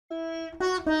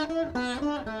Okay,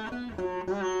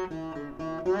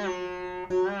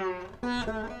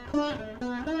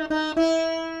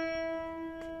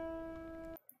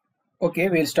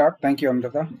 we'll start. Thank you,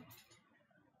 Amrita.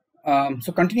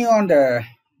 So continue on the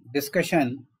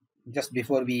discussion just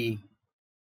before we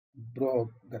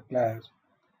broke the class.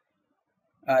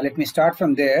 Let me start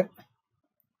from there.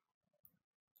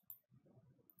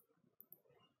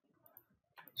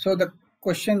 So the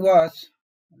question was,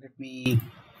 let me,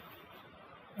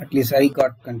 at least I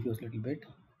got confused a little bit.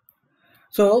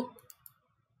 So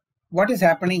what is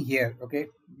happening here? Okay,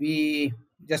 we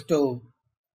just to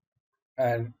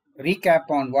recap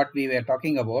on what we were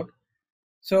talking about.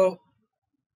 So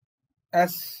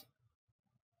as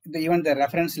even the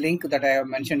reference link that I have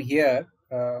mentioned here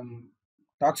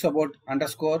talks about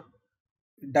underscore,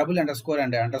 double underscore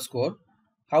and underscore,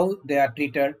 how they are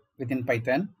treated within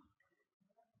Python.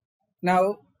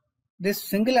 Now this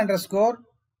single underscore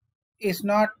is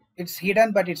not, it's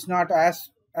hidden, but it's not as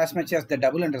much as the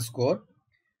double underscore.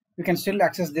 You can still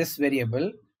access this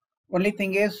variable. Only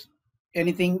thing is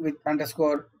anything with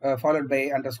underscore followed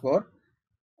by underscore,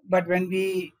 but when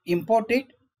we import it,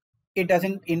 it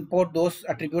doesn't import those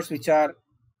attributes which are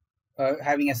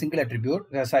having a single attribute,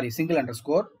 single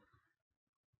underscore,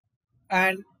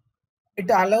 and it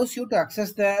allows you to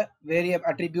access the variable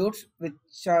attributes which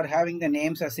are having the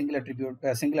names as single attribute,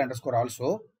 single underscore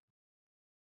also.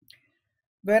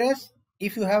 Whereas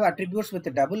if you have attributes with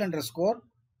a double underscore,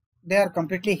 they are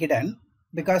completely hidden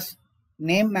because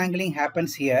name mangling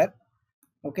happens here.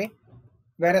 Okay,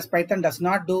 whereas Python does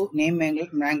not do name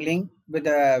mangling with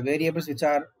the variables which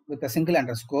are with a single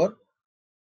underscore,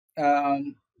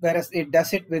 whereas it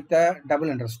does it with the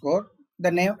double underscore. The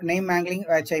name mangling,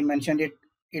 which I mentioned,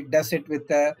 it does it with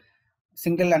the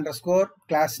single underscore,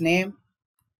 class name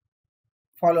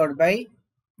followed by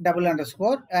double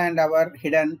underscore, and our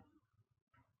hidden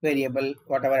variable,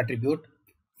 whatever attribute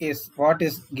is what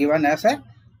is given as a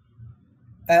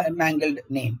mangled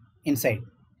name inside.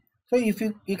 So if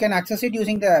you can access it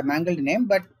using the mangled name,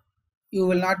 but you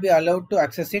will not be allowed to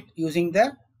access it using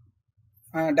the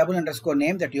double underscore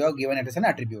name that you have given it as an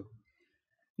attribute.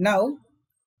 Now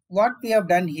what we have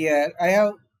done here, I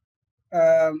have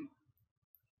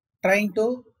trying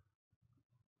to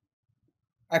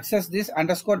access this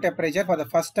underscore temperature for the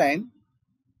first time.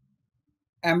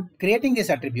 I'm creating this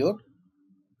attribute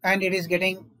and it is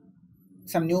getting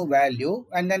some new value,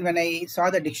 and then when I saw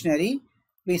the dictionary,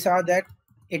 we saw that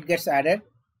it gets added.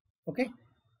 Okay,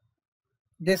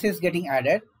 this is getting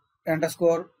added,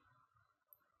 underscore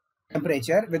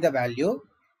temperature with the value,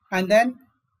 and then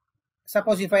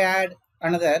suppose if I add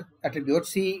another attribute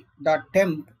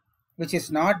c.temp, which is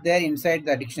not there inside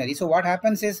the dictionary. So what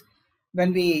happens is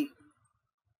when we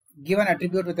give an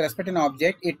attribute with respect to an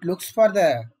object, it looks for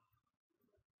the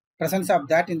presence of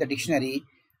that in the dictionary,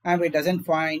 and if it doesn't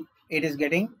find, it is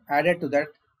getting added to that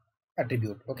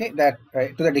attribute. Okay, that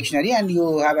to the dictionary, and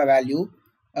you have a value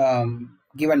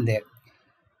given there.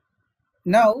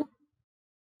 Now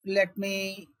let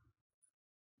me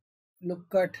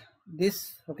look at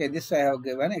this. Okay, this I have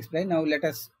given explain. Now let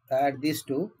us add these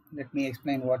two. Let me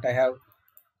explain what I have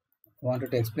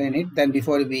wanted to explain it, then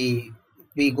before we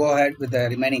go ahead with the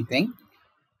remaining thing.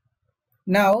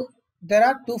 Now there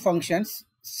are two functions,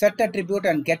 set attribute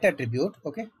and get attribute,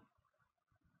 okay,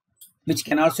 which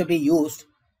can also be used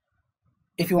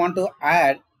if you want to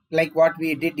add, like what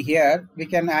we did here. We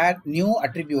can add new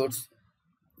attributes.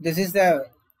 This is the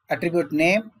attribute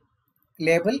name,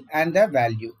 label, and the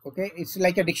value. Okay, it's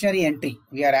like a dictionary entry.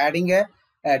 We are adding a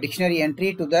dictionary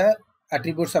entry to the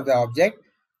attributes of the object.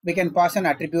 We can pass an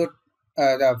attribute,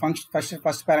 the function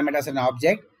first parameter as an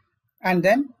object, and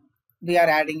then we are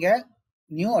adding a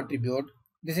new attribute.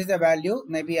 This is the value.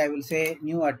 Maybe I will say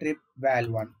new attribute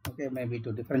val1. Okay, maybe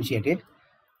to differentiate it.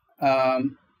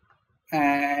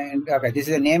 And okay, this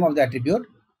is the name of the attribute.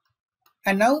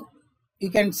 And now you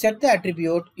can set the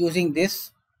attribute using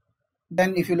this.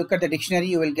 Then if you look at the dictionary,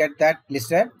 you will get that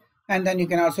listed, and then you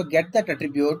can also get that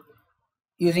attribute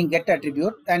using get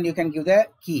attribute, and you can give the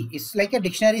key. It's like a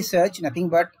dictionary search, nothing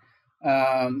but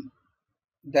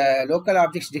the local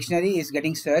objects dictionary is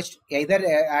getting searched, either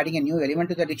adding a new element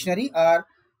to the dictionary or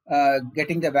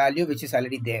getting the value which is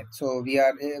already there. So we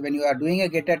are when you are doing a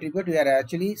get attribute, we are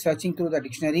actually searching through the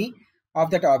dictionary of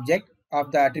that object,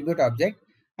 of the attribute object,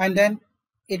 and then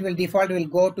it will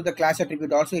go to the class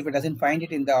attribute also if it doesn't find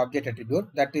it in the object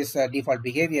attribute. That is default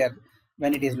behavior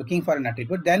when it is looking for an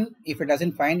attribute. Then if it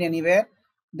doesn't find anywhere,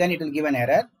 then it will give an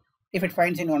error. If it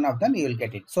finds in one of them, you will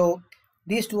get it. So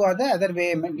these two are the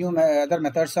other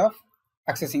methods of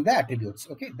accessing the attributes.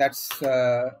 Okay, that's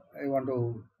I want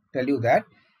to tell you that.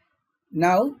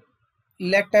 Now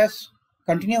let us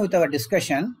continue with our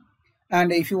discussion.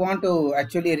 And if you want to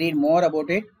actually read more about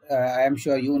it, I am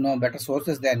sure you know better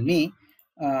sources than me.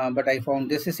 But I found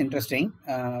this is interesting.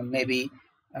 Maybe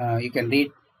you can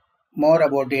read more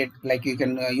about it. Like you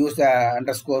can use the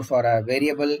underscore for a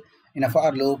variable in a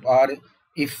for loop, or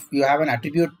if you have an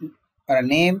attribute or a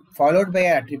name followed by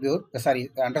an attribute, sorry,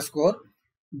 underscore,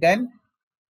 then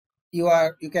you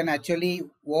can actually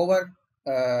over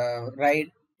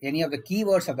ride any of the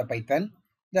keywords of the Python.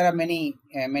 There are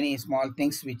many small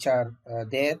things which are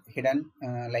there hidden,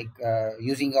 like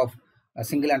using of a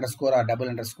single underscore or double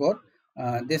underscore.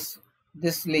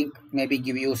 This link maybe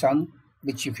give you some,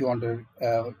 which if you want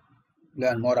to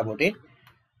learn more about it.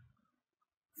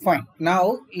 Fine.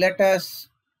 Now let us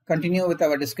continue with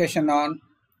our discussion on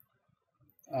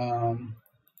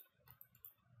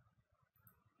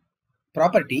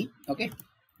property. Okay.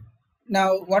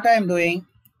 Now what I am doing,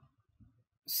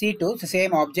 C2, the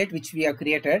same object which we have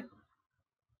created,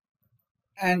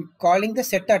 and calling the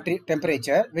set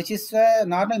temperature, which is a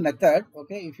normal method.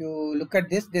 Okay, if you look at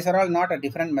this, these are all not a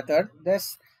different method.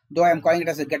 This, though I am calling it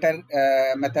as a getter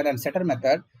method and setter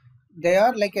method, they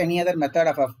are like any other method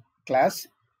of a class,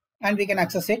 and we can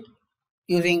access it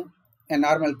using a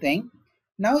normal thing.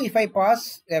 Now if I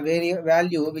pass a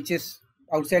value which is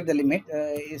outside the limit,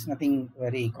 is nothing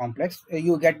very complex.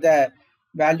 You get the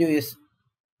value is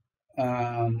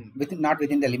not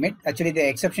within the limit. Actually the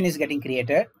exception is getting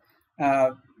created,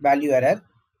 value error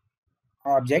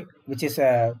object, which is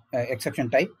a exception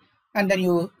type, and then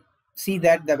you see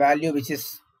that the value which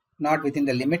is not within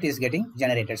the limit is getting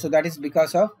generated. So that is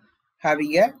because of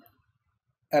having a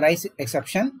rise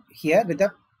exception here with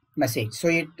a message. So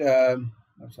it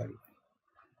sorry,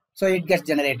 so it gets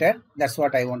generated. That's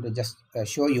what I want to just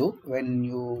show you. When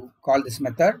you call this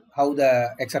method, how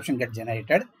the exception gets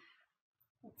generated.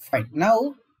 Fine.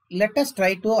 Now let us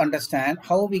try to understand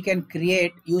how we can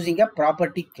create using a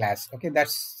property class. Okay,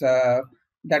 that's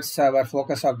our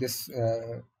focus of this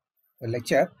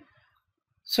lecture.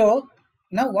 So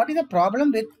now what is the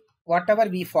problem with whatever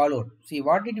we followed? See,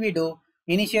 what did we do?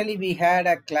 Initially we had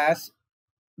a class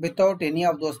without any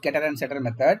of those getter and setter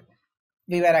method.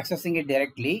 We were accessing it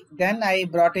directly. Then I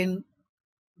brought in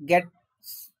get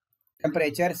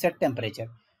temperature, set temperature.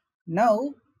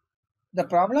 Now the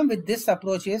problem with this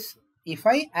approach is, if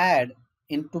I add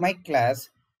into my class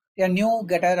a new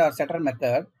getter or setter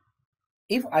method,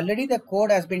 if already the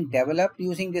code has been developed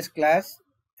using this class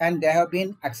and they have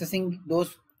been accessing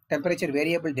those temperature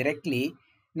variable directly,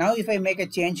 now if I make a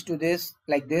change to this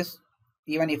like this,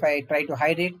 even if I try to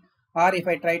hide it, or if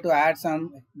I try to add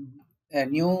some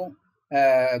new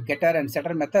getter and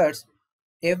setter methods,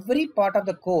 every part of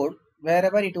the code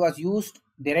wherever it was used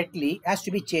directly has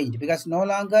to be changed, because no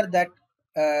longer that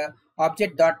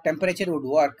object dot temperature would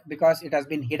work, because it has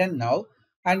been hidden now,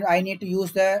 and I need to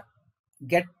use the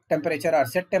get temperature or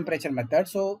set temperature method.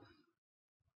 So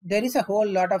there is a whole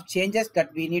lot of changes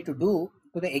that we need to do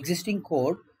to the existing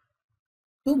code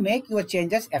to make your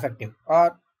changes effective,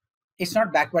 or it's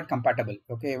not backward compatible.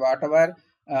 Okay, whatever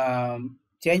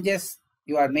changes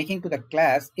you are making to the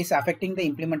class is affecting the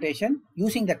implementation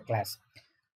using that class.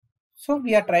 So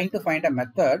we are trying to find a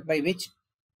method by which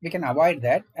we can avoid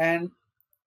that, and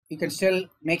you can still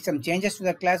make some changes to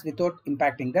the class without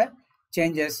impacting the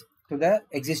changes to the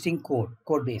existing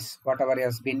code base, whatever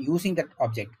has been using that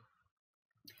object.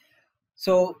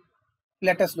 So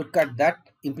let us look at that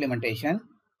implementation.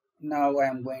 Now I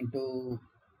am going to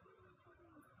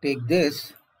take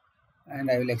this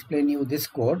and I will explain you this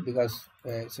code, because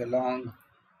it's a long,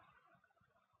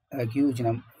 huge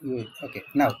number. Okay,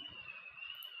 now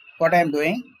what I am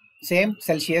doing, same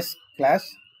Celsius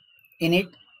class, in it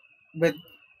with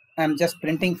I'm just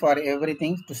printing for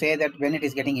everything to say that when it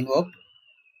is getting invoked,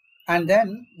 and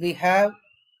then we have,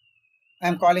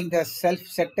 I'm calling the self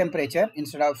set temperature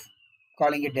instead of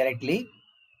calling it directly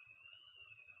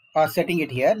or setting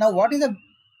it here. Now what is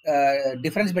the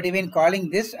difference between calling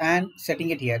this and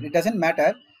setting it here? It doesn't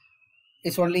matter.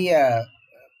 It's only a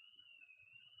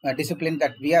discipline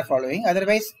that we are following.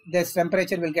 Otherwise this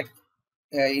temperature will get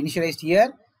initialized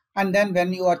here, and then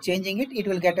when you are changing it, it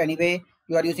will get anyway.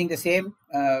 You are using the same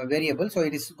variable, so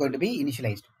it is going to be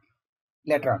initialized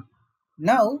later on.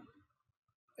 Now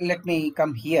let me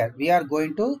come here. We are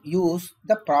going to use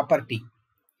the property.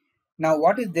 Now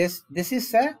what is this? This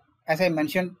is a, as I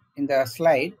mentioned in the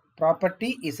slide,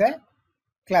 property is a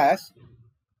class,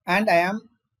 and I am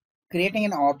creating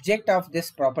an object of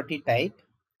this property type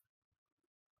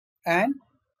and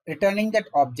returning that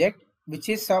object which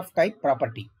is of type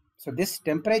property. So this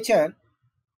temperature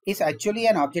is actually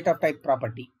an object of type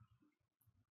property.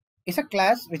 It's a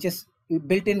class which is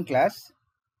built-in class,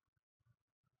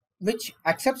 which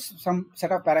accepts some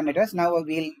set of parameters. Now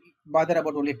we'll bother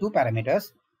about only two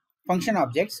parameters, function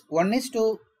objects. One is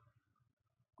to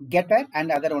getter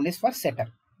and other one is for setter,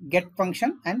 get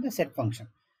function and the set function.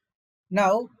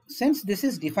 Now, since this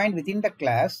is defined within the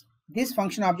class, these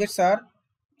function objects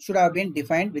should have been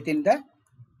defined within the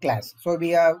class. So we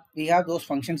have those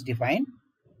functions defined,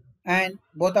 and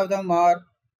both of them are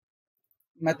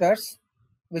methods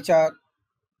which are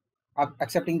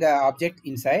accepting the object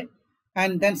inside,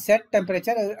 and then set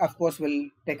temperature of course will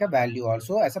take a value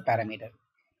also as a parameter.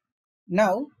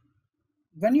 Now,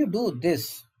 when you do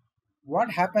this,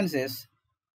 what happens is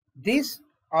these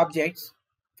objects,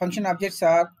 function objects,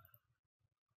 are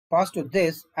passed to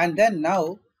this, and then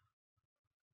now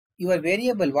your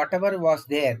variable whatever was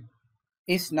there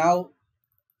is now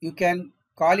you can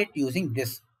call it using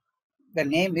this. The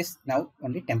name is now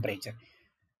only temperature.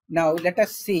 Now let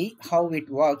us see how it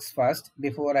works first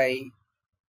before I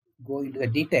go into the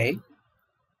detail,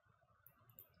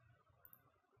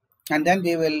 and then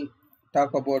we will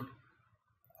talk about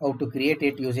how to create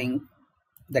it using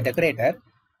the decorator.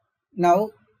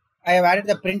 Now I have added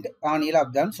the print on all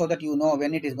of them so that you know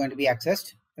when it is going to be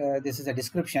accessed. This is a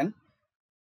description.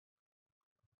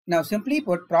 Now simply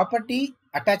put, property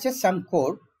attaches some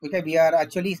code. Okay, we are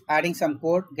actually adding some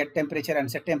code, get temperature and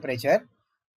set temperature,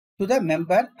 to the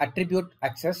member attribute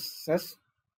accesses,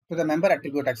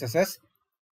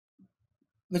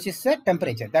 which is set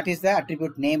temperature. That is the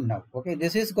attribute name now. Okay,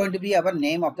 this is going to be our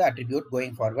name of the attribute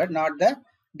going forward, not the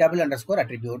double underscore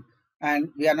attribute.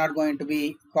 And we are not going to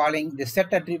be calling the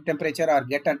set attribute temperature or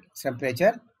get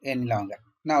temperature any longer.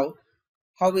 Now,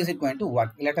 how is it going to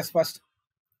work? Let us first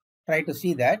try to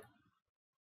see that.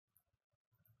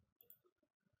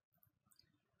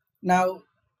 Now,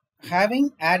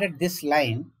 having added this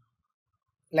line,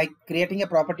 like creating a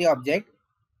property object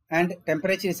and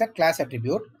temperature is a class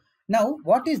attribute. Now,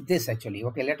 what is this actually?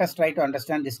 Okay, let us try to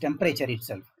understand this temperature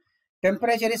itself.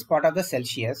 Temperature is part of the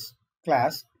Celsius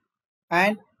class,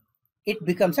 and it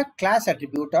becomes a class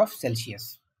attribute of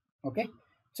Celsius. Okay,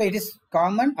 so it is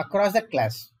common across the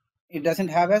class. It doesn't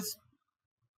have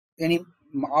any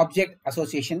object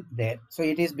association there. So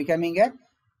it is becoming a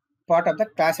part of the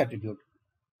class attribute.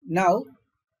 Now,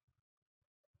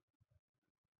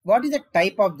 what is the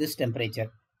type of this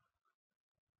temperature?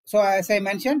 So as I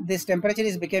mentioned, this temperature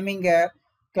is becoming a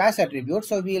class attribute.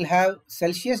 So we will have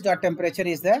Celsius.temperature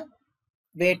is the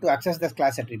way to access this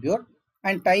class attribute,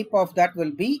 and type of that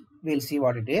will be, we'll see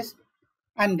what it is.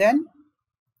 And then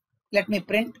let me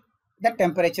print the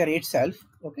temperature itself.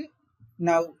 Okay,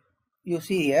 now you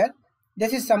see here,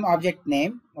 this is some object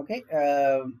name. Okay,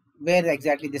 where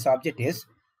exactly this object is,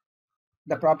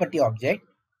 the property object.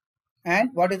 And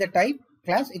what is the type?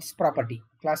 Class. It's property,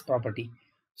 class property.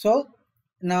 So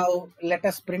now let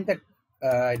us print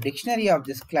the dictionary of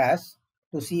this class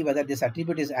to see whether this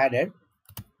attribute is added.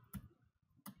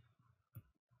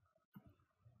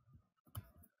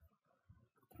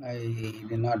 I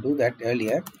did not do that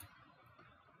earlier.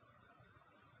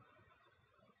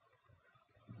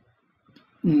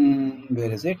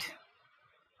 Where is it?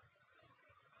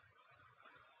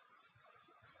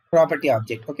 Property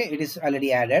object. Okay, it is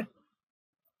already added.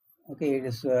 Okay, it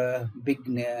is big.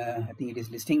 I think it is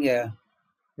listing.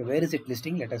 Where is it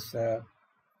listing? Let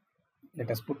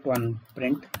us put one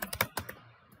print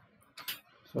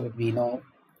so that we know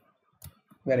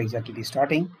where exactly it is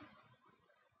starting.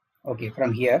 Okay,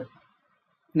 from here.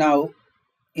 Now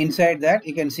inside that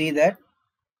you can see that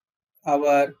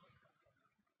our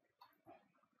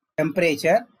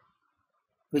temperature,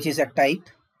 which is a type,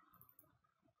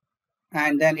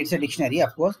 and then it's a dictionary,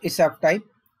 of course, it's of type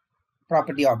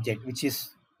property object, which is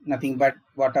nothing but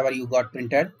whatever you got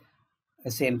printed,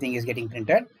 the same thing is getting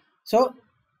printed. So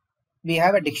we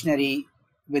have a dictionary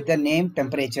with the name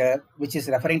temperature, which is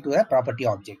referring to a property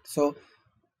object. So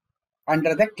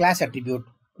under the class attribute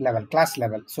level, class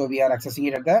level, so we are accessing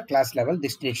it at the class level,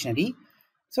 this dictionary.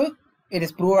 So it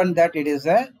is proven that it is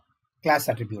a class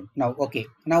attribute. Now, okay,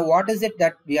 now what is it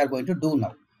that we are going to do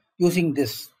now using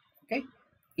this? Okay,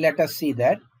 let us see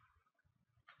that.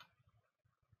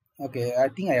 Okay, I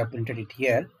think I have printed it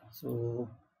here. So,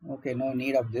 okay, no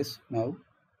need of this now.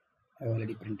 I have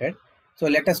already printed. So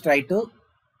let us try to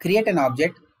create an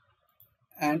object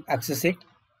and access it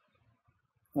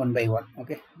one by one.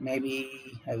 Okay, maybe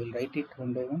I will write it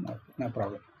one by one. Okay, no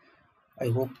problem. I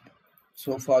hope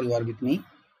so far you are with me.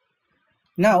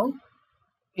 Now,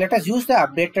 let us use the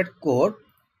updated code,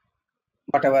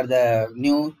 whatever the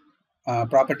new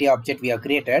property object we have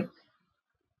created,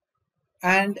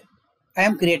 and I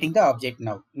am creating the object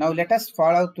now. Now let us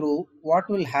follow through what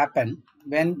will happen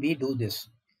when we do this.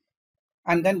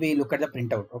 and then we look at the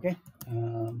printout. Okay,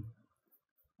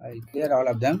 I'll clear all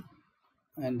of them,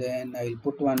 and then I'll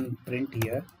put one print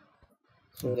here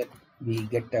so that we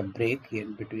get a break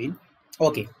in between.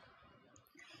 Okay,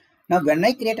 now when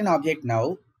I create an object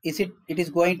now, it is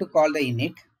going to call the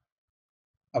init,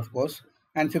 of course,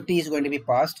 and 50 is going to be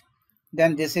passed.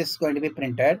 Then this is going to be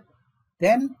printed.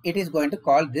 Then it is going to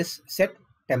call this set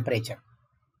temperature.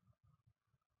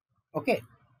 Okay,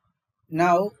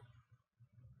 now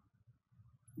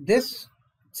this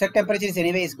set temperature is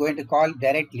anyway is going to call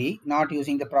directly, not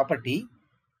using the property.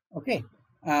 Okay,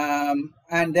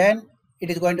 and then it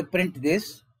is going to print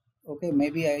this. Okay,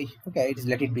 maybe it is,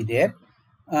 let it be there.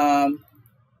 I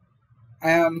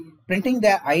am printing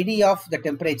the ID of the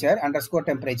temperature underscore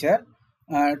temperature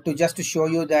to just to show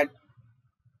you that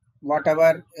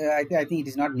whatever I think it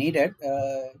is not needed.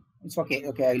 It's okay.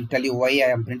 Okay, I will tell you why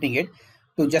I am printing it,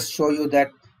 to just show you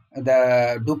that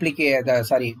the duplicate,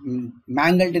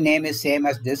 mangled name is same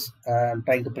as this. I'm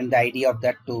trying to print the ID of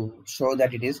that to show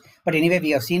that it is. But anyway,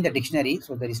 we have seen the dictionary,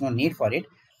 so there is no need for it.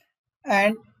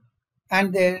 And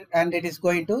it is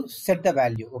going to set the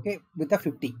value, okay, with the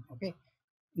 50. Okay,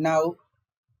 now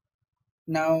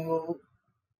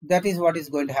that is what is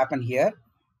going to happen here.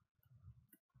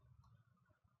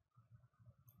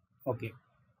 Okay,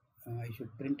 I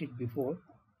should print it before.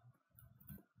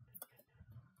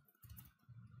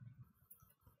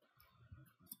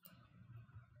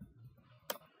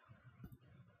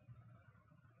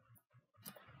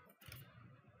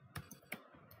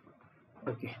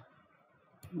 Okay,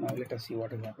 now let us see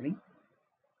what is happening.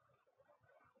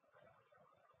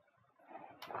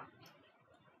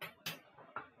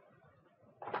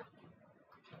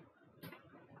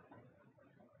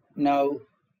 Now,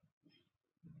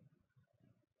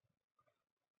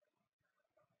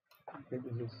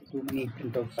 too many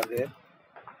printouts are there.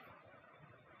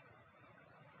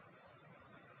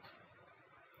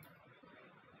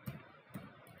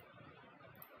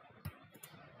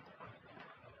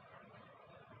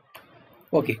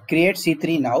 Okay, create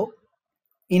C3 now.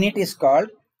 Init is called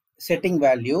setting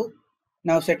value.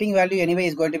 Now setting value anyway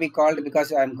is going to be called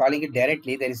because I'm calling it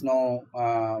directly. There is no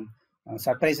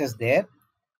surprises there.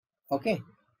 Okay,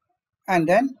 and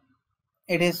then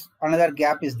it is another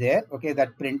gap is there. Okay,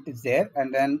 that print is there,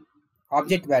 and then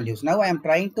object values. Now I am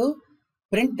trying to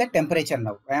print the temperature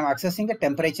now. I am accessing the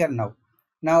temperature now.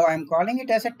 Now I am calling it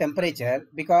as a temperature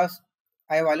because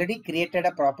I have already created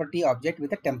a property object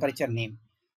with a temperature name.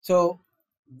 So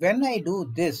when I do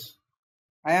this,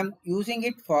 I am using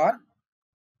it for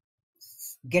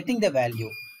getting the value.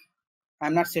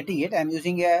 I'm not setting it.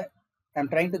 I'm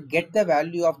trying to get the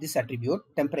value of this attribute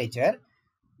temperature,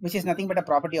 which is nothing but a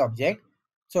property object.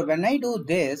 So when I do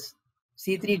this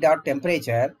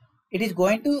c3.temperature, it is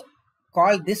going to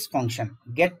call this function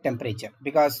get temperature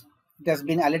because it has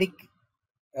been already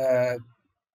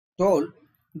told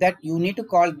that you need to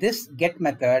call this get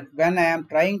method when I am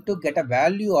trying to get a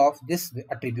value of this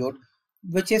attribute,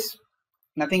 which is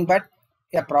nothing but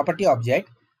a property object,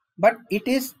 but it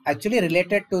is actually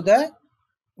related to the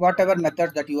whatever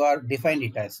method that you are defined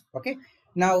it as. Okay,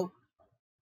 now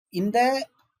in the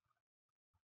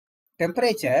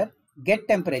temperature get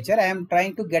temperature, I am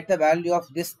trying to get the value of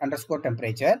this underscore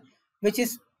temperature, which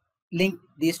is linked.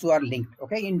 These two are linked,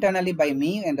 okay, internally by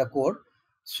me and the code.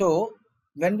 So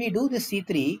when we do the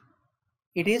C3,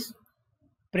 it is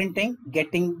printing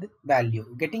getting the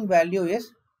value. Getting value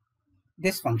is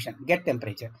this function get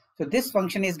temperature. So this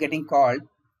function is getting called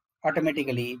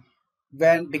automatically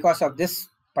when because of this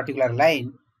particular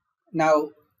line. Now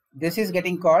this is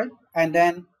getting called, and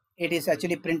then it is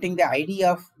actually printing the ID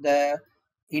of the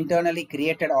internally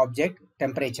created object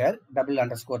temperature double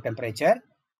underscore temperature,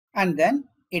 and then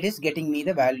it is getting me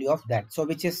the value of that, so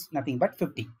which is nothing but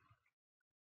 50.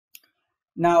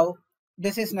 Now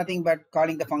this is nothing but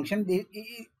calling the function.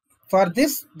 For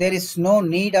this there is no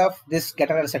need of this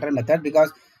getter or setter method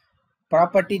because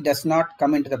property does not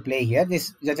come into the play here.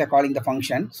 This just calling the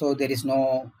function, so there is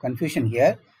no confusion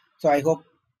here. So I hope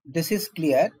this is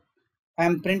clear. I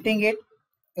am printing it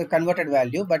a converted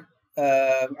value, but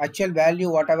actual value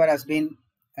whatever has been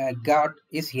got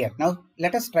is here. Now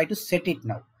let us try to set it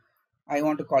now. I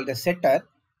want to call the setter.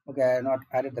 Okay, I have not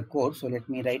added the code, so let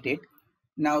me write it.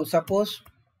 Now suppose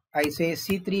I say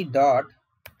C3 dot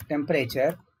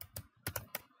temperature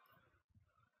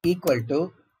equal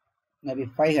to maybe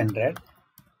 500,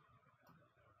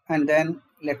 and then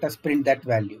let us print that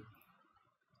value.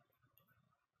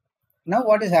 Now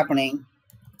what is happening?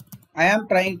 I am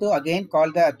trying to again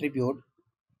call the attribute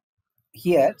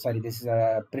here. Sorry, this is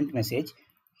a print message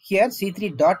here,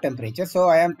 C3 dot temperature. So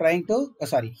I am trying to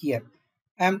here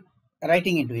I am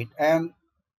writing into it. I am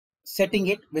setting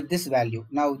it with this value.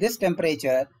 Now this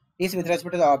temperature is with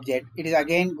respect to the object. It is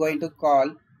again going to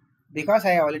call, because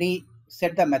I already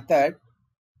set the method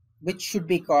which should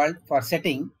be called for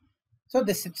setting. So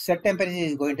this set temperature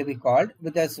is going to be called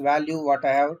with this value what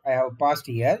I have passed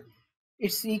here.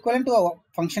 It's equivalent to a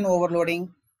function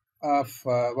overloading of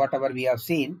whatever we have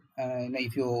seen.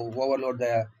 If you overload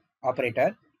the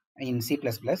operator in C++,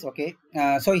 okay.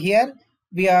 So here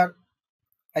we are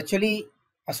actually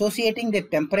associating the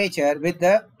temperature with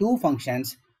the two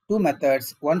functions, two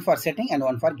methods, one for setting and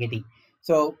one for getting.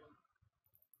 So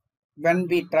when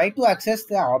we try to access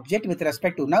the object with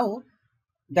respect to now,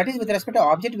 that is with respect to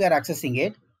object we are accessing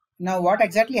it. Now what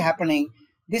exactly happening?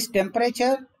 This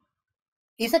temperature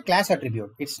is a class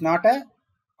attribute. It's not a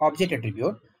object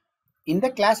attribute. In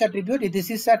the class attribute, this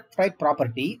is a type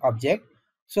property object.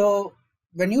 So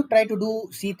when you try to do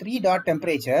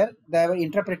C3.temperature, the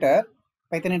interpreter,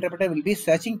 Python interpreter will be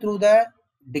searching through the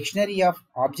dictionary of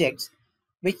objects,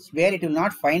 where it will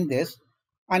not find this,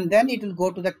 and then it will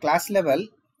go to the class level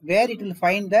where it will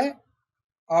find the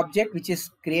object which is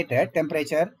created,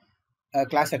 temperature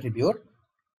class attribute.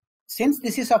 Since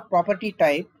this is of property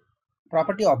type,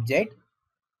 property object,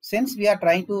 since we are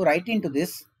trying to write into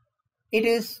this, it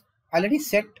is already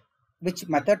set which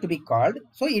method to be called.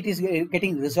 So it is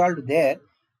getting resolved there,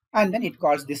 and then it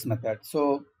calls this method.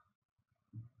 So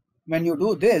when you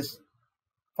do this,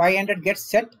 500 gets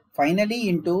set finally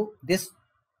into this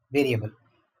variable,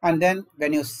 and then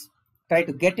when you try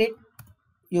to get it,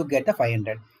 you get the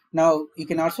 500. Now you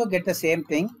can also get the same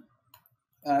thing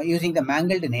using the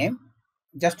mangled name,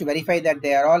 just to verify that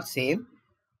they are all same.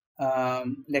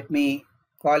 Let me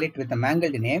call it with the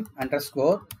mangled name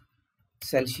underscore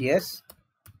Celsius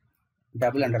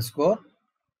double underscore.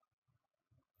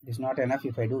 It is not enough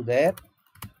if I do there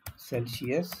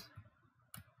Celsius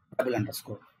double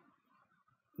underscore.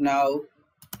 Now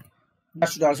that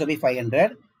should also be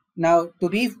 500. Now to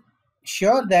be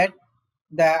sure that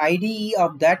the IDE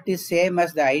of that is same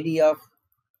as the IDE of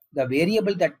the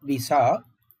variable that we saw,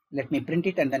 let me print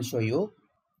it and then show you.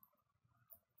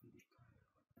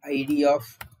 ID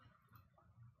of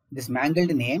this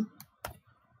mangled name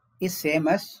is same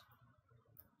as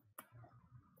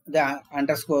the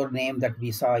underscore name that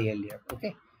we saw earlier.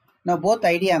 Okay. Now both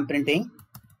ID I am printing.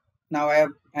 Now I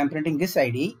am printing this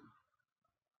ID,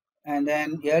 and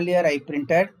then earlier I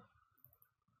printed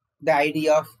the ID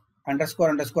of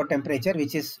underscore temperature,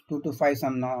 which is 225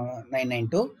 some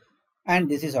 992, and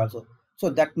this is also. So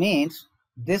that means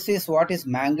this is what is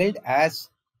mangled as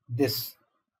this,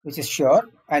 which is sure,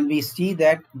 and we see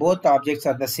that both objects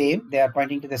are the same. They are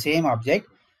pointing to the same object.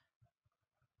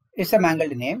 It's a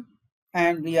mangled name,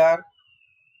 and we are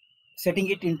setting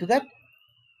it into that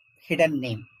hidden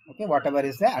name. Okay, whatever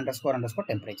is the underscore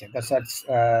temperature. That's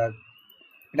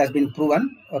it has been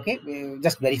proven. Okay, we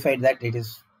just verified that it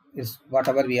is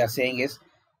whatever we are saying is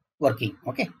working.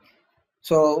 Okay,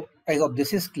 so I hope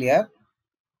this is clear.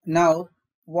 Now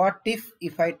what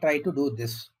if I try to do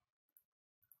this?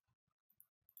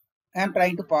 I am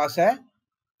trying to pass a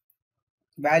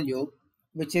value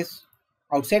which is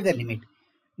outside the limit.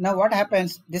 Now what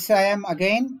happens? This I am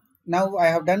again, now I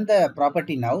have done the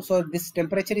property now. So this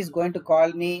temperature is going to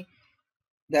call me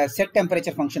the set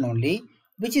temperature function only,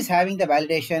 which is having the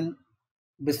validation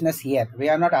business here. We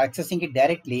are not accessing it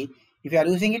directly. If you are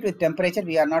using it with temperature,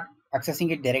 we are not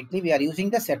accessing it directly. We are using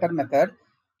the setter method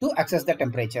to access the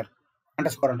temperature,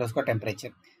 underscore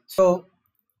temperature. So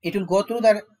it will go through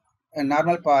the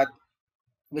normal path,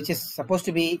 which is supposed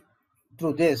to be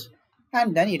through this,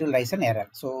 and then it will raise an error.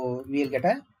 So we will get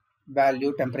a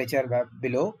value temperature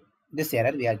below this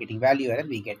error. We are getting value error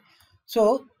we get.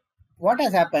 So what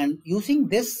has happened, using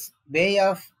this way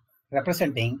of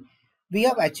representing, we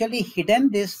have actually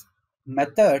hidden these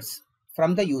methods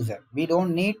from the user. We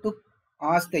don't need to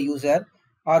ask the user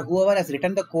or whoever has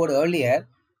written the code earlier.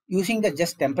 Using the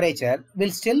just temperature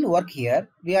will still work here.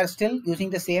 We are still using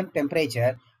the same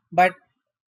temperature, but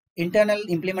internal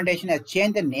implementation has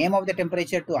changed the name of the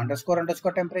temperature to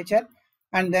underscore temperature,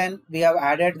 and then we have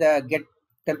added the get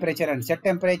temperature and set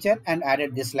temperature and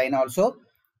added this line also.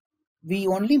 We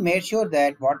only made sure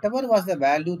that whatever was the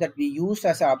value that we used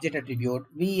as an object attribute,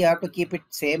 we have to keep it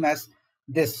same as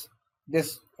this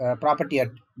property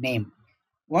name.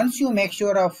 Once you make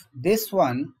sure of this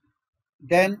one,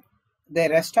 then the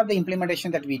rest of the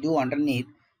implementation that we do underneath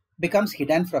becomes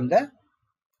hidden from the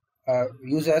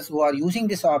users who are using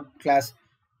this class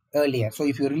earlier. So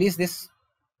if you release this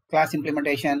class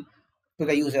implementation to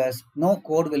the users, no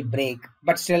code will break,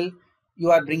 but still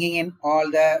you are bringing in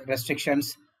all the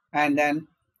restrictions. And then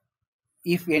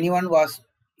if anyone was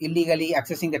illegally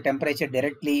accessing the temperature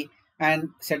directly and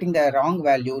setting the wrong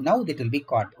value, now it will be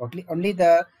caught. Only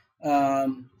the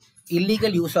illegal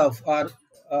use of, or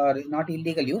not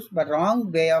illegal use, but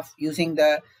wrong way of using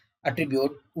the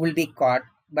attribute will be caught,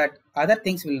 but other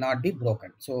things will not be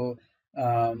broken. So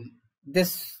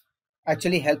this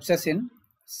actually helps us in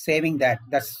saving that.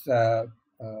 That's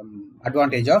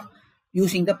advantage of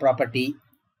using the property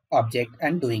object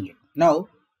and doing it. Now,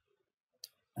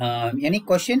 any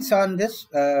questions on this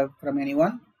from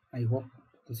anyone? I hope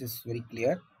this is very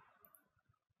clear.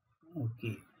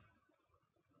 Okay.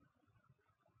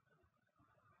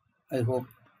 I hope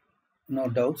no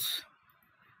doubts.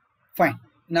 Fine.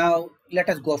 Now let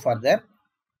us go further.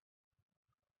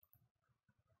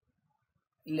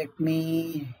 Let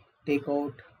me take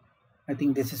out, I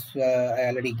think this is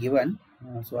I already given,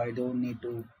 so I don't need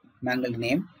to mangle the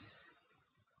name.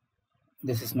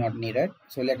 This is not needed.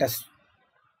 So let us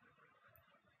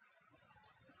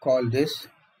call this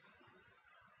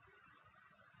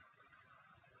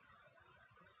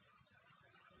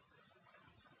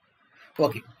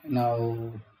okay.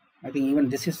 Now I think even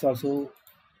this is also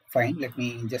fine. Let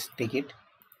me just take it,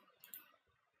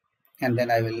 and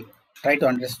then I will try to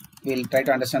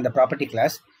understand the property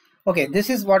class. Okay, this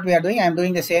is what we are doing. I am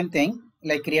doing the same thing,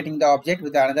 like creating the object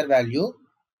with another value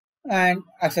and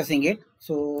accessing it.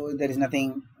 So there is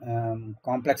nothing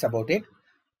complex about it.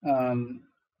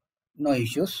 No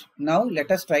issues. Now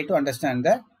let us try to understand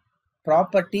the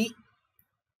property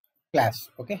class.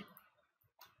 Okay,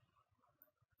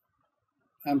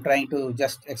 I'm trying to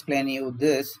just explain you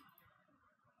this.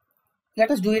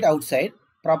 Let us do it outside.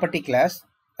 Property class.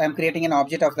 I'm creating an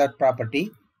object of that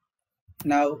property.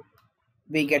 Now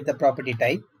we get the property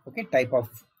type. Okay, type of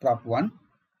prop1.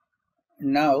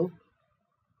 Now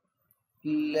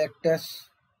let us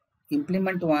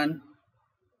implement one.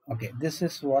 Okay, this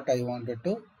is what I wanted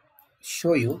to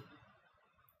show you.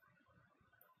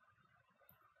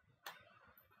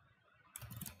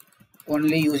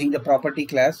 Only using the property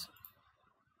class,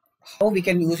 how we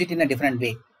can use it in a different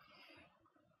way.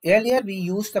 Earlier we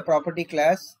used the property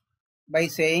class by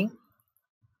saying,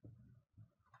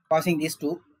 passing these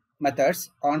two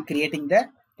methods on creating the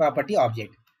property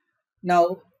object.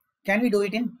 Now can we do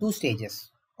it in two stages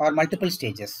or multiple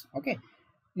stages? Okay,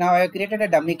 now I have created a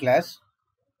dummy class.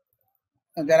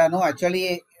 There are no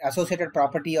actually associated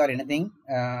property or anything,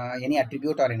 any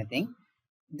attribute or anything.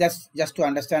 Just to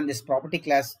understand this property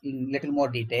class in little more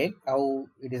detail, how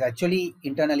it is actually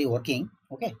internally working.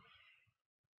 Okay,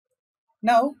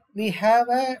 now we have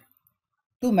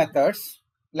two methods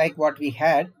like what we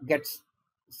had, gets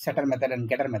setter method and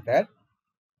getter method.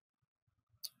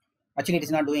 Actually it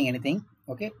is not doing anything.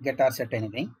 Okay, get or set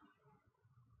anything.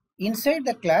 Inside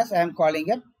the class I am calling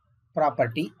a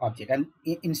property object and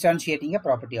instantiating a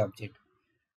property object.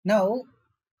 Now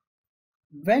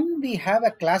when we have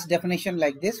a class definition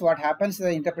like this, what happens, the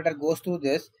interpreter goes through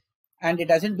this and it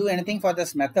doesn't do anything for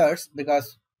this methods,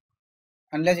 because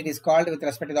unless it is called with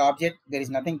respect to the object, there is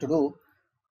nothing to do,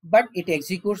 but it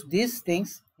executes these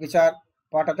things which are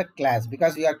part of the class,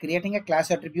 because we are creating a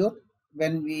class attribute.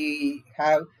 When we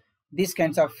have these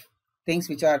kinds of things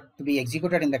which are to be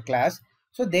executed in the class,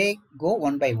 so they go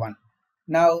one by one.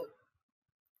 Now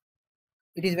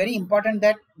it is very important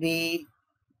that we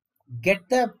get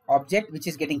the object which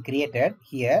is getting created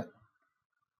here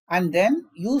and then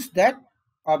use that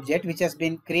object which has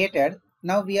been created.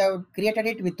 Now we have created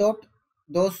it without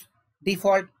those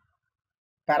default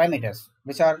parameters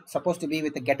which are supposed to be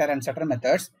with the getter and setter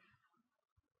methods.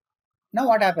 Now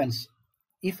what happens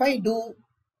if I do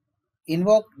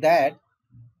invoke that?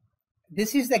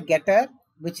 This is the getter,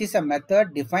 which is a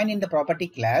method defined in the property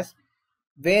class,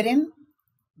 wherein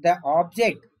the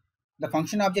object, the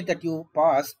function object that you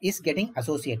pass is getting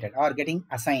associated or getting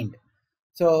assigned.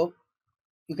 So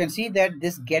you can see that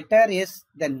this getter is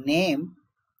the name,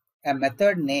 a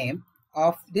method name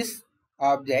of this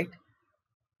object,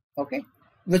 okay,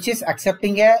 which is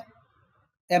accepting a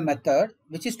method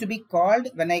which is to be called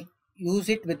when I use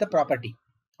it with the property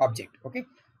object. Okay,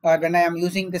 or when I am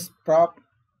using this prop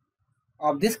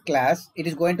of this class, it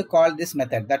is going to call this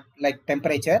method, that like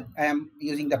temperature. I am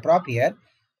using the prop here.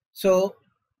 So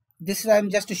this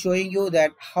I'm just showing you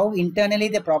that how internally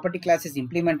the property class is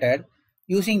implemented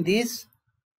using these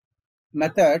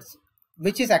methods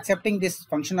which is accepting this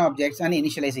function objects and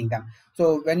initializing them.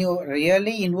 So when you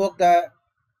really invoke the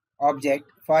object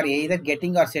for either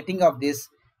getting or setting of this,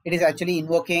 it is actually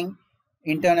invoking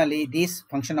internally these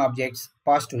function objects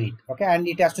passed to it. Okay, and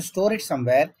it has to store it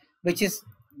somewhere, which is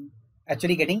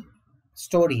actually getting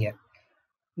stored here.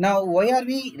 Now why are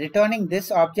we returning this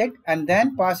object and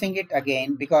then passing it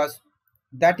again? Because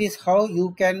that is how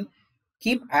you can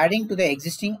keep adding to the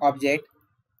existing object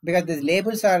because these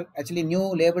labels are actually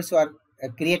new labels are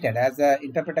created as the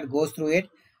interpreter goes through it.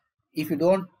 If you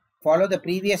don't follow the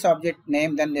previous object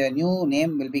name, then the new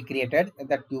name will be created.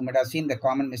 That you might have seen the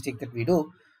common mistake that we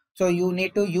do. So you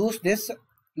need to use this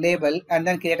label and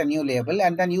then create a new label,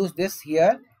 and then use this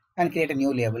here and create a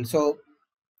new label. So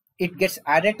it gets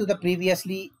added to the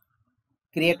previously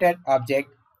created object.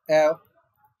 A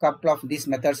couple of these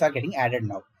methods are getting added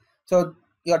now. So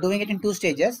you are doing it in 2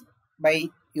 stages by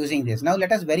using this. Now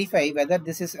let us verify whether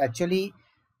this is actually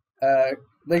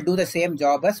will do the same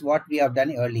job as what we have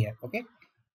done earlier. Okay.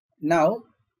 Now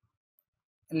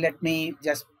let me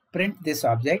just print this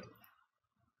object.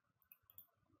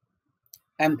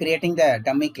 I'm creating the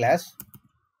dummy class.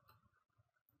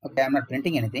 Okay, I'm not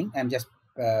printing anything. I'm just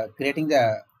creating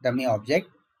the dummy object.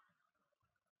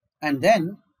 And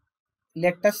then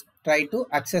let us try to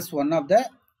access one of the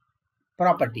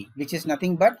property, which is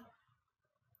nothing but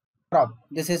prop.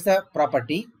 This is the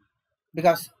property,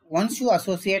 because once you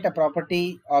associate a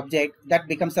property object, that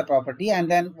becomes a property,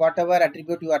 and then whatever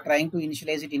attribute you are trying to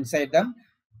initialize it inside them,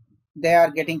 they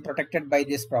are getting protected by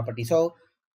this property. So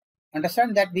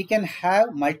understand that we can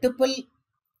have multiple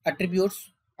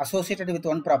attributes associated with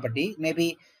one property.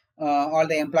 Maybe all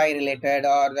the employee related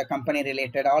or the company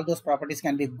related, all those properties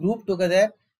can be grouped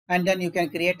together, and then you can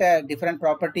create a different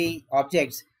property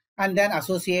objects and then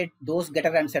associate those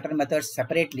getter and setter methods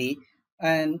separately,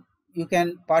 and you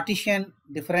can partition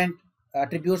different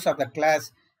attributes of the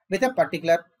class with a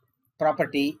particular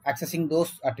property accessing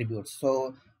those attributes.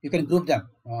 So you can group them,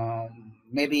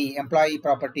 maybe employee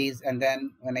properties, and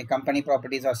then when a company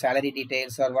properties or salary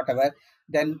details or whatever,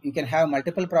 then you can have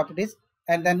multiple properties,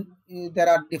 and then there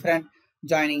are different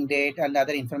joining date and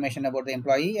other information about the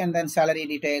employee, and then salary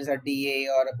details or DA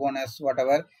or a bonus,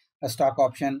 whatever, a stock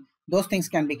option, those things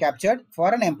can be captured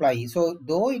for an employee. So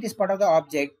though it is part of the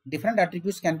object, different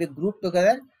attributes can be grouped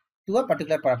together to a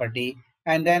particular property,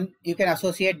 and then you can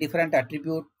associate different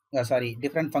attribute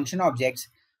different function objects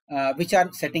which are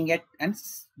setting it and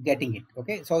getting it.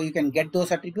 Okay, so you can get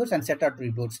those attributes and set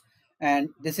attributes, and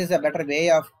this is a better way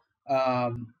of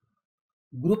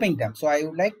grouping them. So I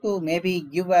would like to maybe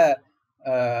give a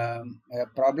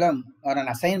problem or an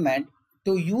assignment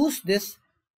to use this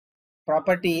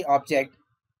property object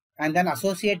and then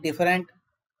associate different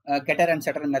getter and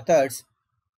setter methods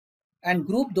and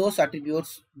group those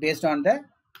attributes based on the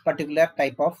particular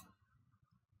type of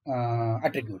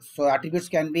attributes. So attributes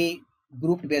can be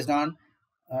grouped based on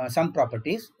some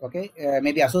properties. Okay,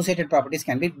 maybe associated properties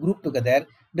can be grouped together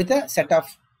with a set of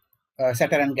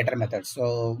setter and getter methods.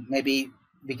 So maybe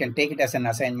we can take it as an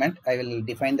assignment. I will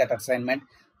define that assignment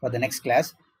for the next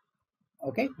class.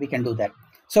 Okay, we can do that.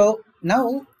 So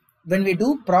now when we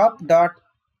do prop dot,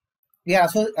 we are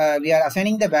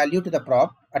assigning the value to the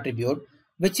prop attribute,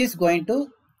 which is going to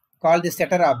call the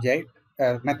setter object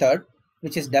method,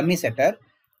 which is dummy setter,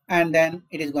 and then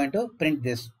it is going to print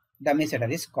this dummy setter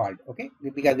is called. Okay,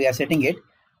 because we are setting it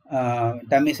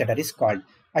dummy setter is called.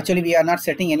 Actually we are not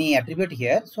setting any attribute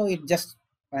here, so it just,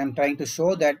 I am trying to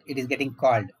show that it is getting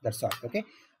called, that's all. Okay,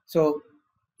 so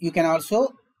you can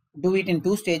also do it in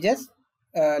 2 stages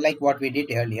like what we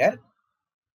did earlier.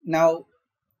 Now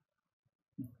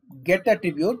get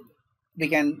attribute, we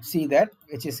can see that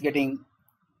which is getting,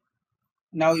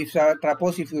 now if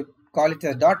suppose if you call it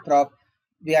as dot prop,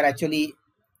 we are actually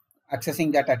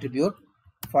accessing that attribute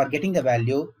for getting the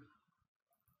value,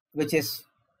 which is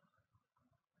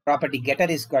property getter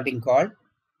is getting called,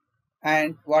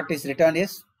 and what is returned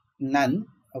is none.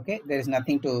 Okay, there is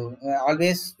nothing to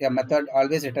always a method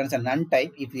always returns a none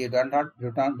type if you do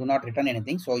not return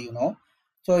anything. So you know,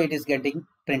 so it is getting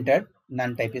printed,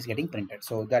 none type is getting printed.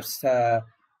 So that's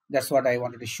what I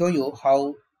wanted to show you,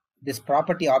 how this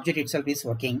property object itself is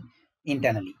working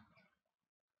internally.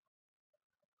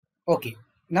 Okay,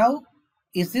 now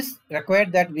is this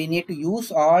required that we need to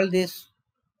use all this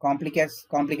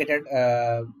complicated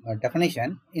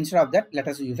definition? Instead of that, let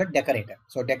us use a decorator.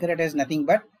 So decorator is nothing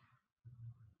but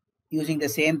using the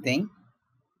same thing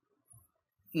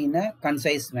in a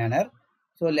concise manner.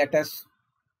 So let us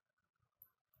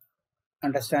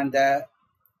understand that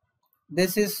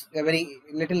this is a very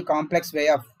little complex way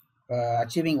of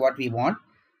achieving what we want.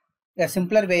 A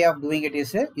simpler way of doing it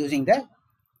is using the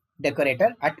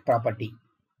decorator at property.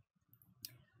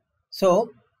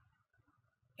 So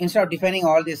instead of defining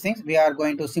all these things, we are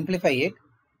going to simplify it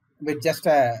with just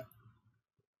a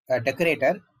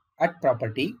decorator at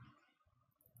property,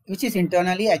 which is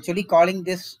internally actually calling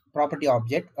this property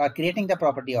object or creating the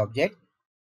property object,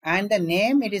 and the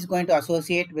name it is going to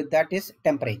associate with that is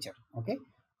temperature. Okay,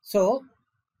 so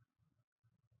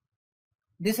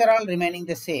these are all remaining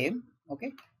the same.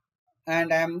 Okay,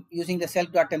 and I am using the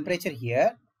self.temperature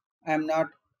here. I am not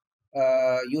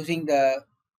using the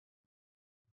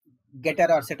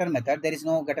getter or setter method. There is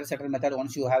no getter setter method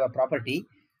once you have a property.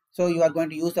 So you are going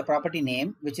to use the property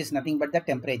name, which is nothing but the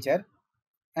temperature,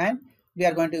 and we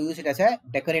are going to use it as a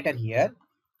decorator here.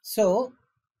 So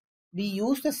we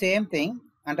use the same thing,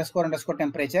 underscore underscore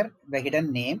temperature, the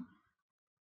hidden name,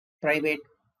 private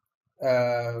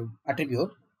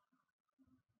attribute,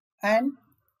 and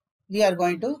we are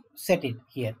going to set it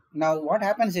here. Now what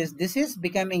happens is this is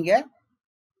becoming a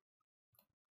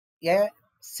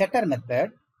setter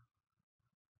method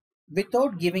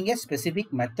without giving a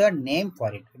specific method name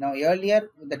for it. Now earlier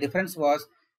the difference was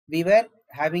we were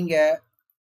having a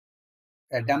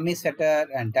dummy setter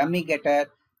and dummy getter,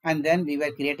 and then we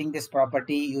were creating this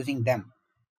property using them.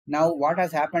 Now what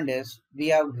has happened is we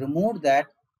have removed that,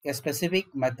 a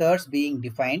specific methods being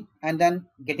defined and then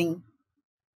getting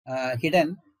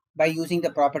hidden by using the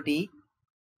property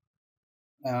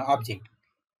object.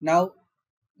 Now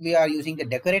we are using the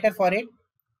decorator for it,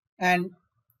 and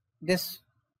this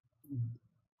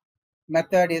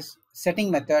method is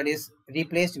setting method is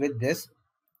replaced with this,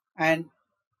 and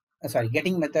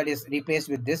getting method is replaced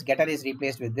with this, getter is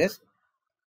replaced with this,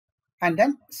 and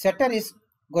then setter is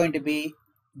going to be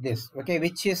this, okay,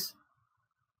 which is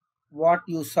what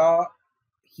you saw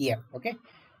here. Okay,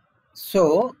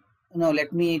 so now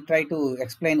let me try to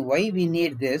explain why we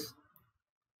need this.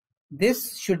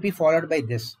 This should be followed by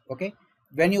this. Okay,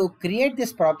 when you create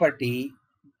this property,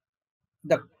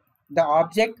 the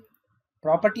object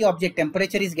property object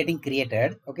temperature is getting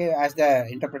created, okay, as the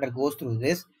interpreter goes through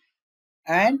this,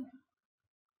 and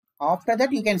after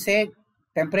that you can say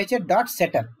temperature dot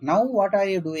setter. Now what are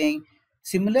you doing?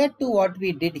 Similar to what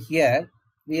we did here,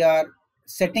 we are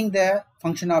setting the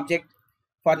function object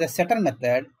for the setter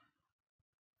method.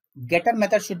 Getter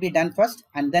method should be done first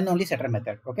and then only setter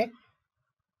method. Okay,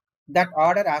 that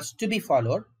order has to be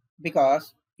followed,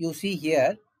 because you see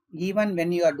here, even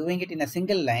when you are doing it in a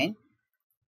single line,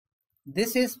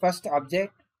 this is first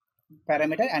object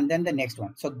parameter and then the next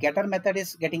one. So getter method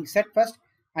is getting set first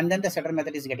and then the setter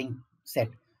method is getting set.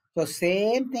 So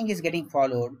same thing is getting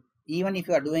followed even if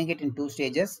you are doing it in 2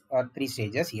 stages or 3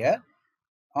 stages here,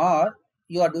 or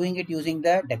you are doing it using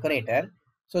the decorator.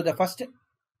 So the first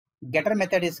getter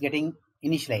method is getting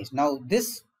initialized. Now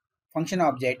this function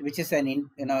object, which is an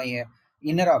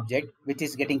inner object which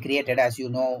is getting created, as you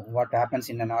know what happens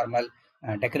in a normal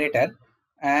decorator,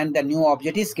 and the new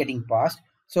object is getting passed.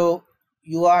 So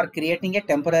you are creating a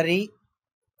temporary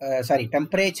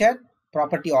temperature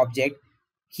property object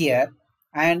here,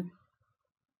 and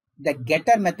the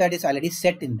getter method is already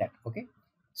set in that. Okay,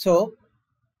 so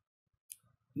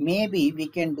maybe we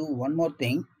can do one more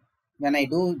thing. When I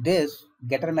do this,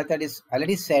 getter method is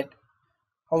already set.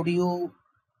 How do you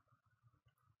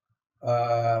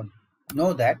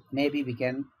know that? Maybe we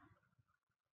can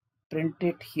print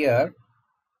it here.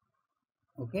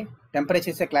 Okay, temperature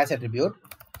is a class attribute,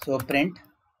 so print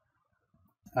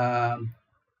our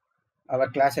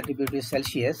class attribute is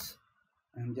Celsius.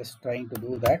 I'm just trying to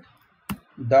do that.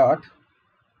 Dot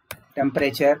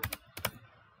temperature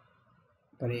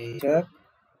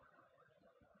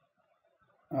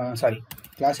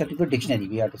class attribute dictionary.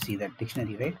 We have to see that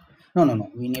dictionary, right? No,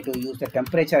 we need to use the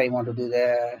temperature. I want to do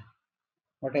the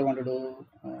what I want to do.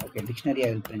 Okay, dictionary.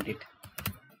 I will print it.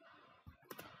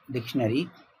 Dictionary.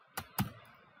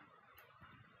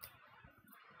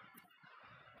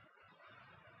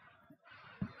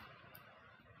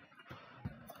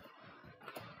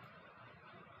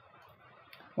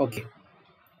 Okay,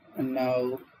 and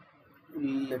now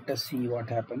let us see what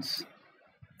happens.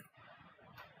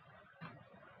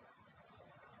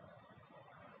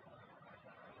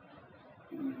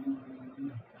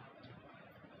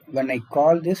 When I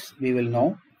call this, we will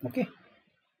know. Okay,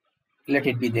 let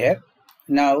it be there.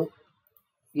 Now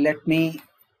let me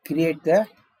create the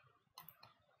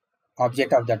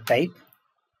object of that type.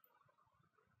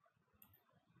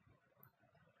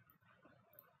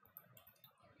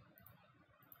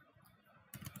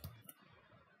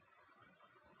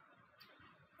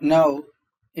 Now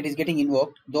it is getting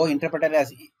invoked, though interpreter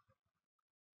has,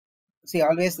 see,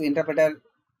 always the interpreter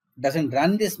doesn't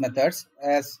run these methods,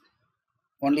 as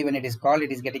only when it is called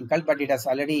it is getting called, but it has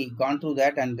already gone through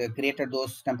that and created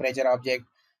those temperature object,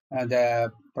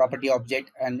 the property object,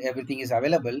 and everything is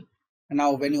available.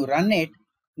 Now when you run it,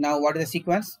 now what is the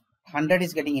sequence? 100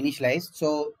 is getting initialized,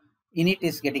 so init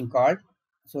is getting called.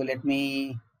 So let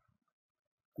me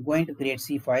going to create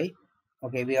C5.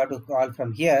 Okay, we have to call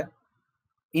from here.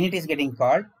 Init is getting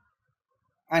called,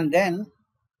 and then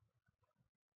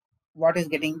what is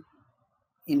getting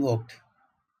invoked?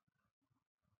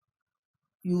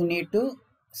 you need to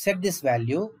set this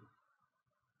value,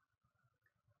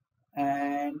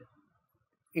 and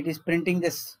it is printing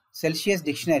this Celsius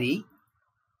dictionary.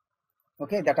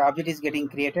 Okay, that object is getting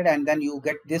created, and then you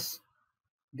get this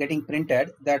getting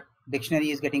printed. That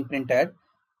dictionary is getting printed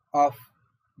of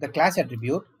the class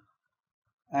attribute,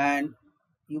 and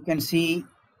you can see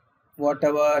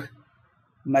whatever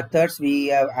methods we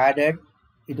have added,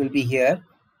 it will be here.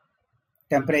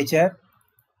 Temperature,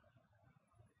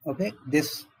 okay,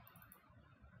 this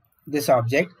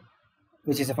object,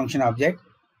 which is a function object,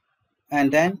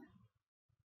 and then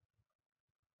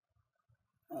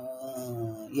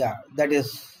yeah, that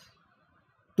is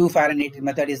 2 Fahrenheit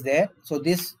method is there. So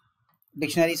these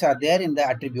dictionaries are there in the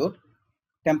attribute.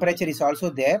 Temperature is also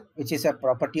there, which is a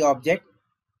property object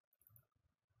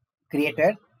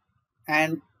created,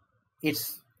 and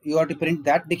it's you have to print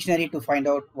that dictionary to find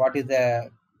out what is the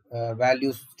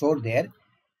value stored there.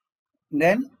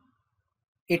 Then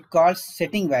it calls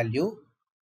setting value,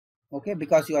 okay,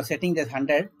 because you are setting this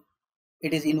 100,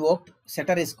 it is invoked,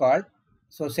 setter is called.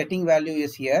 So setting value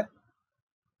is here,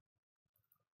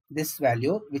 this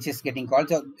value which is getting called.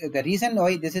 So the reason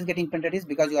why this is getting printed is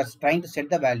because you are trying to set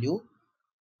the value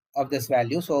of this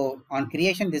value. So on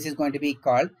creation this is going to be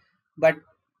called, but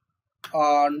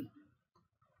on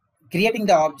creating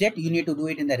the object you need to do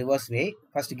it in the reverse way.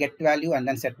 First get value and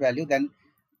then set value, then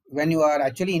when you are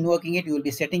actually invoking it you will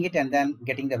be setting it and then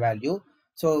getting the value.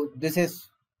 So this is,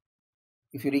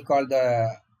 if you recall, the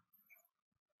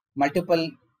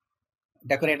multiple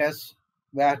decorators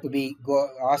were to be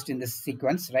asked in this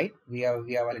sequence, right? We have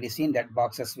already seen that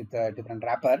boxes with a different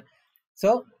wrapper.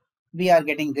 So we are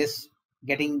getting this,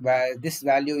 getting this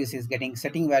value is getting,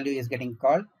 setting value is getting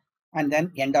called, and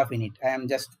then end of init. I am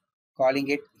just calling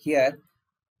it here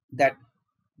that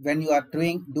when you are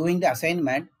doing the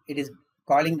assignment, it is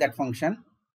calling that function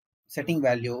setting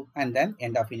value, and then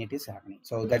end of init is happening.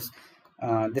 So that's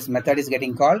this method is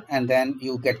getting called, and then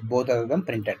you get both of them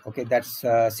printed. Okay, that's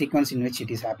sequence in which it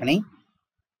is happening.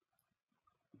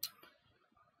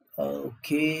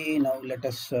 Okay, now let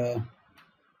us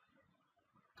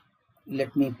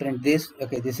let me print this.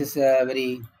 Okay, this is a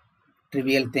very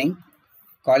trivial thing.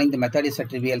 Calling the method is a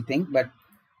trivial thing, but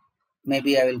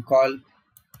maybe I will call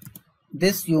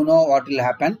this. You know what will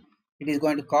happen? It is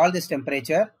going to call this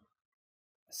temperature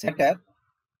setter.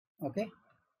 Okay,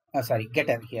 sorry,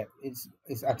 getter here. It's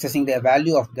accessing the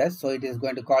value of this, so it is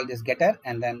going to call this getter,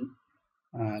 and then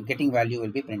getting value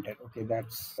will be printed. Okay,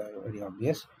 that's very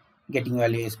obvious. Getting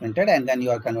value is printed, and then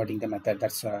you are converting the method.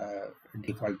 That's a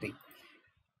default thing.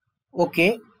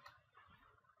 Okay.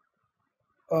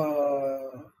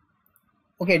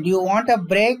 Okay, do you want a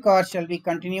break or shall we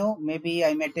continue? Maybe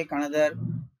I may take another,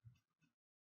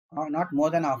 not more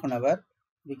than half an hour.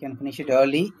 We can finish it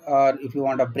early, or if you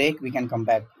want a break, we can come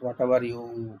back, whatever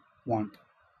you want.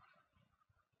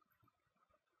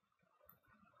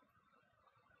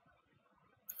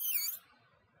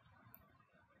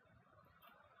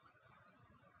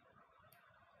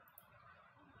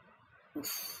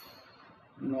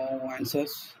 No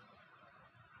answers.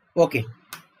 Okay,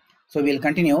 so we'll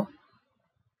continue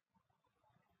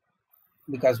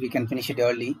because we can finish it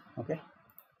early. Okay.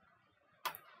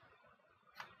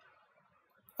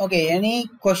 Okay, any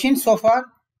questions so far?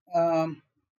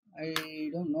 I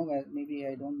don't know, maybe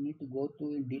I don't need to go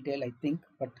through in detail, I think,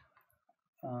 but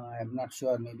I'm not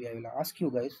sure. Maybe I will ask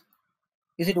you guys.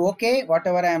 Is it okay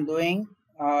whatever I am doing,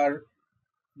 or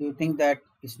do you think that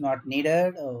it's not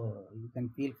needed? Or you can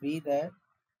feel free there.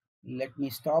 Let me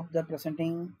stop the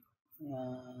presenting.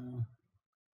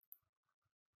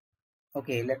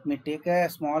 Okay, let me take a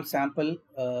small sample.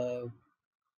 1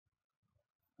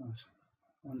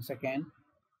 second.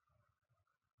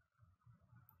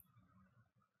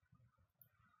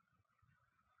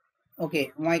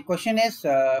 Okay, my question is,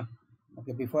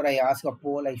 okay, before I ask a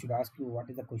poll, I should ask you what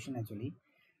is the question actually.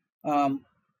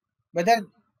 Whether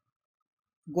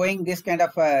going this kind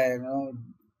of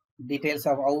details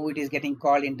of how it is getting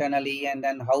called internally, and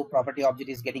then how property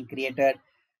object is getting created,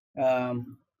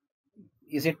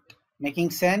 is it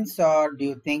making sense, or do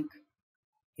you think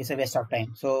it's a waste of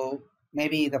time? So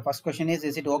maybe the first question is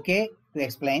it okay to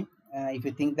explain? If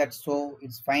you think that so,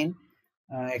 it's fine.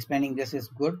 Explaining this is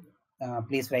good.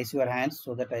 Please raise your hands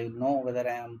so that I will know whether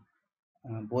I am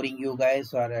boring you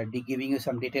guys, or giving you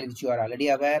some detail which you are already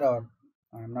aware, or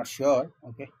I'm not sure.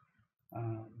 Okay.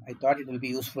 I thought it will be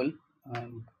useful.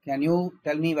 Can you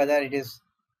tell me whether it is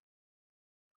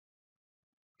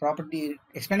property,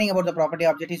 explaining about the property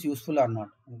object is useful or not?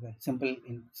 Okay.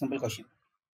 Simple question.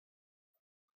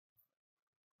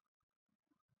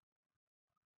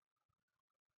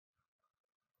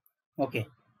 Okay.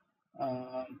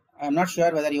 I'm not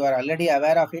sure whether you are already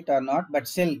aware of it or not, but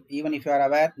still, even if you are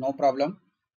aware, no problem.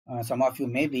 Some of you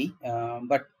may be,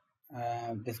 but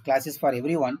this class is for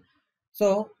everyone.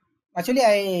 So actually,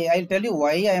 I'll tell you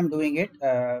why I am doing it.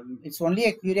 It's only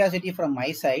a curiosity from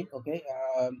my side. Okay,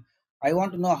 I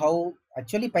want to know how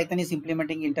actually Python is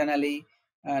implementing internally,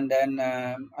 and then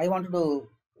I wanted to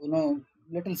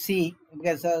little see,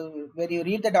 because when you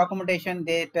read the documentation,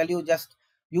 they tell you just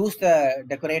use the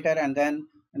decorator and then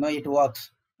it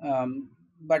works.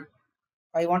 But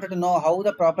I wanted to know how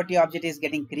the property object is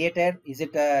getting created. Is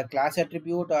it a class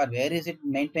attribute or where is it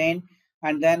maintained?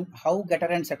 And then how getter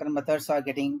and setter methods are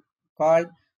getting called.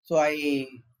 So I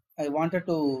wanted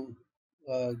to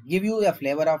give you a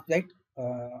flavor of that,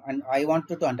 and I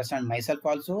wanted to understand myself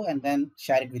also, and then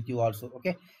share it with you also.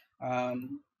 Okay.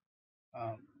 Um,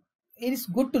 um, it is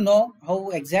good to know how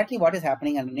exactly what is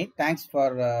happening underneath. Thanks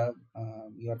for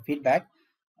your feedback.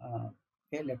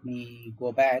 Okay, let me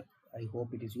go back. I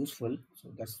hope it is useful. So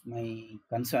that's my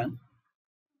concern.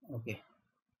 Okay.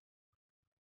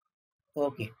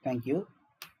 Okay. Thank you.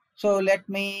 So let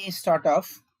me start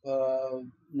off.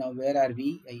 Now, where are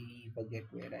we? I forget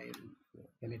where I.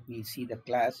 Okay, let me see the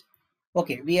class.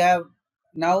 Okay, we have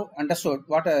now understood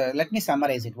what. Let me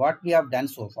summarize it. What we have done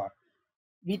so far.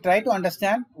 We try to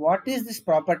understand what is this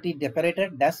property decorator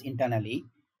does internally,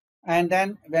 and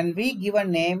then when we give a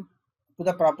name to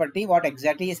the property, what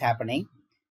exactly is happening,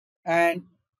 and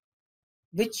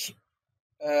which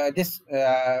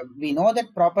we know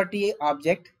that property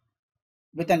object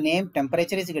with a name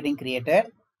temperature is getting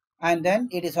created, and then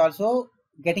it is also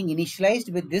getting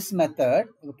initialized with this method.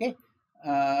 Okay,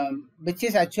 which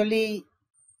is actually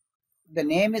the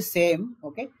name is same.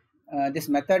 Okay, this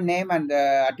method name and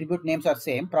the attribute names are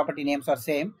same, property names are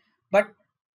same, but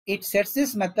it sets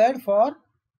this method for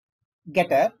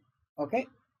getter. Okay,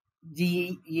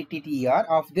 getter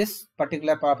of this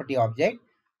particular property object,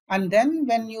 and then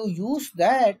when you use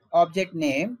that object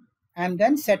name and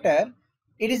then setter,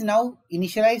 it is now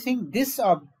initializing this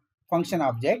function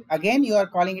object. Again, you are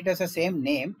calling it as the same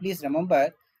name. Please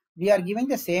remember, we are giving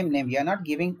the same name. We are not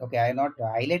giving, okay, I have not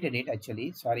highlighted it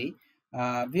actually, sorry.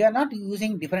 We are not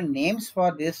using different names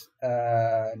for this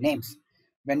names.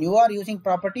 When you are using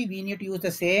property, we need to use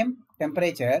the same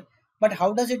temperature. But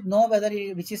how does it know whether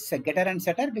which is getter and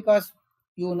setter? Because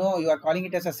you are calling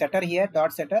it as a setter here,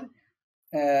 dot setter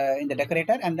in the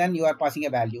decorator, and then you are passing a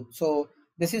value. So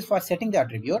this is for setting the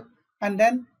attribute. And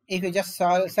then if you just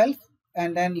self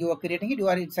and then you are creating it,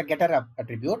 it's a getter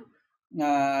attribute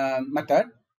method.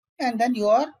 And then you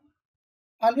are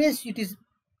always, it is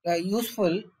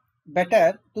useful,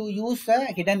 better to use a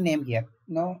hidden name here.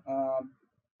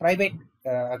 Private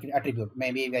attribute.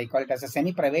 Maybe I call it as a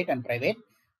semi-private and private.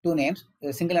 Two names.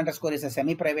 Single underscore is a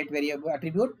semi-private variable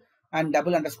attribute, and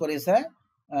double underscore is a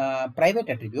private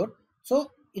attribute.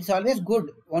 So it's always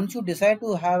good once you decide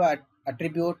to have an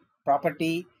attribute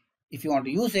property, if you want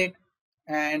to use it,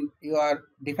 and you are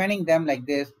defining them like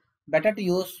this, better to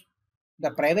use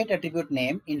the private attribute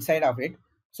name inside of it,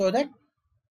 so that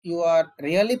you are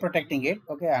really protecting it.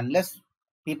 Okay, unless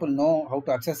people know how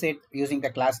to access it using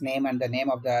the class name and the name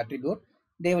of the attribute,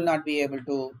 they will not be able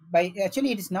to. By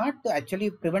actually, it is not to actually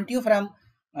prevent you from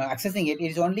accessing it.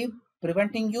 It is only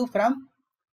preventing you from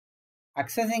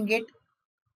accessing it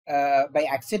by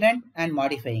accident and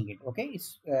modifying it. Okay,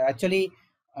 it's actually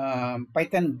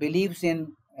Python believes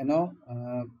in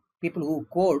people who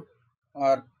code,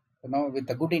 or with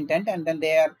a good intent, and then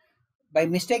they are by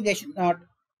mistake, they should not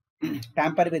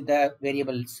tamper with the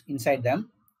variables inside them.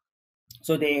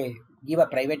 So they give a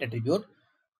private attribute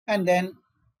and then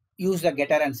use the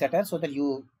getter and setter so that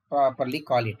you properly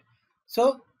call it.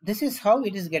 So this is how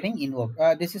it is getting invoked.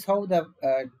 This is how the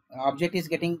object is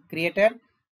getting created,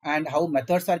 and how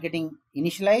methods are getting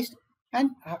initialized.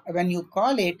 And when you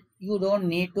call it, you don't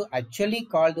need to actually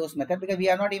call those methods, because we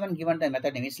are not even given the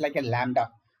method name. It's like a lambda.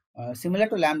 Similar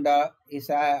to lambda is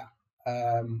a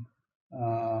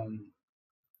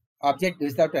object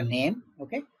without a name.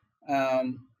 Okay,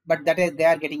 but that is, they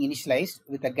are getting initialized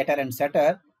with a getter and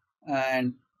setter,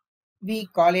 and we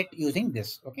call it using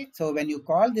this. Okay, so when you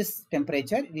call this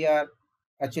temperature, we are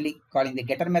actually calling the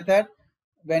getter method.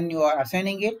 When you are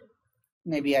assigning it,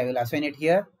 maybe I will assign it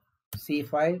here,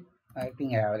 C5. I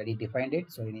think I already defined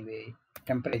it. So anyway,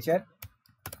 temperature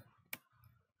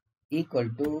equal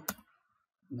to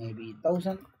maybe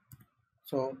 1000.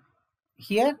 So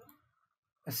here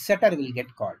a setter will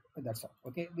get called. That's all.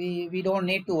 Okay, we don't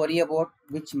need to worry about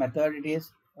which method it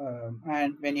is,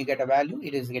 and when you get a value,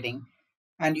 it is getting,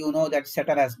 and you know that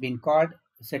setter has been called,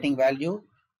 setting value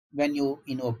when you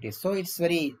invoke this. So it's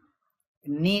very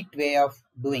neat way of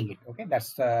doing it. Okay,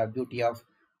 that's the beauty of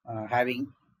having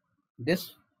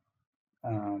this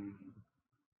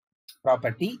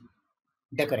property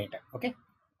decorator. Okay,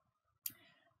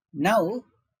 now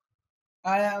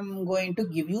I am going to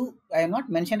give you, I have not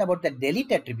mentioned about the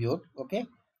delete attribute. Okay,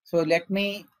 so let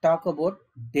me talk about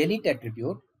delete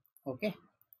attribute. Okay,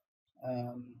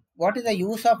 what is the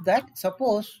use of that?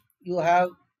 Suppose you have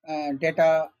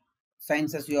data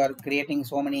sciences, you are creating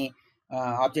so many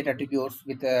object attributes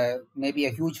with maybe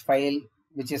a huge file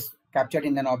which is captured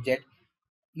in an object.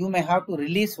 You may have to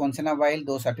release once in a while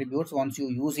those attributes once you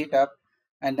use it up,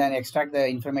 and then extract the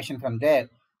information from there.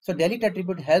 So delete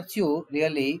attribute helps you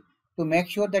really to make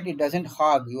sure that it doesn't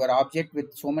hog your object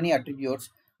with so many attributes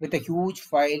with a huge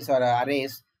files or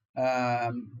arrays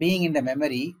being in the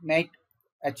memory might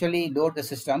actually load the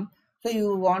system. So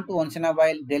you want to once in a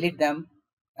while delete them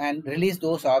and release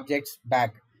those objects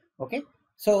back. Okay,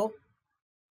 so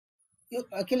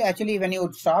actually when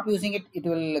you stop using it, it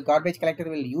will garbage collector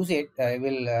will use it,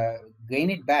 will gain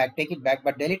it back, take it back,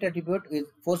 but delete attribute is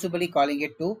forcibly calling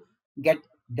it to get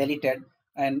deleted,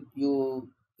 and you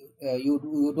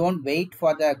don't wait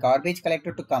for the garbage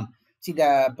collector to come. See,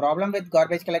 the problem with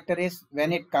garbage collector is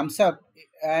when it comes up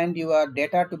and your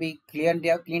data to be cleaned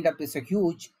up is a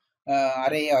huge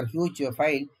array or huge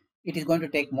file, it is going to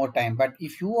take more time. But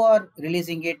if you are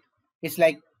releasing it, it's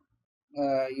like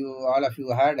you all of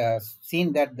you had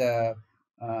seen that the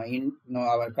in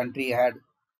our country had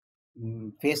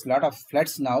faced a lot of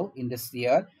floods now in this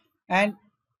year, and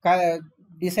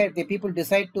the people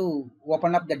decide to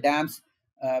open up the dams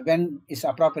when it's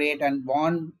appropriate and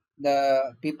warn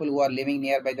the people who are living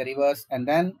nearby the rivers, and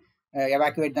then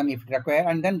evacuate them if required,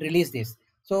 and then release this.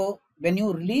 So when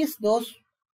you release those,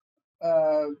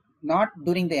 not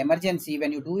during the emergency,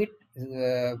 when you do it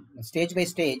stage by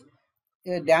stage,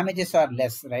 damages are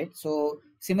less, right? So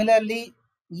similarly,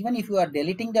 even if you are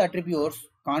deleting the attributes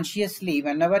consciously,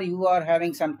 whenever you are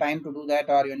having some time to do that,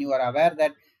 or when you are aware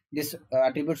that these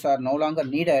attributes are no longer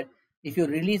needed, if you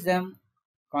release them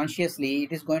consciously,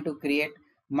 it is going to create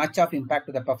much of impact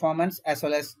to the performance, as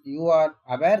well as you are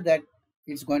aware that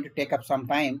it's going to take up some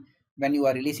time when you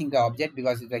are releasing the object,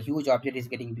 because the huge object is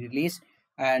getting released,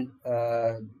 and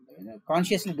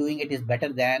consciously doing it is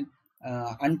better than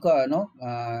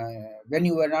when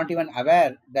you were not even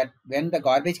aware that when the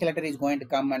garbage collector is going to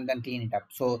come and then clean it up.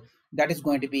 So that is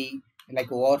going to be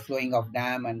like overflowing of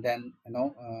dam, and then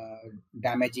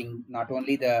damaging not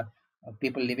only the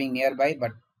people living nearby,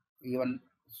 but even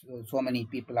so many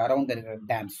people around the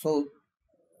dams. So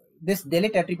this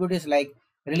delete attribute is like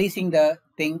releasing the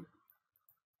thing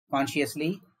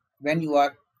consciously when you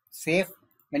are safe,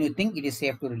 when you think it is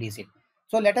safe to release it.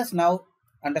 So let us now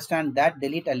understand that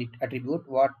delete attribute,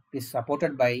 what is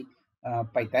supported by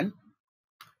Python.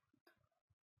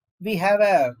 We have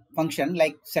a function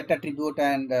like set attribute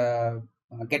and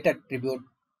get attribute,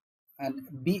 and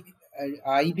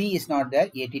IB is not there,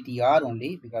 ATTR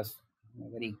only, because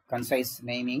very concise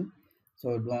naming.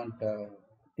 So don't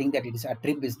think that it is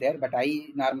attrib is there, but I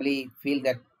normally feel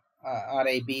that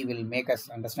RIB will make us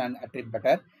understand attrib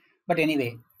better. But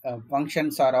anyway,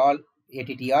 functions are all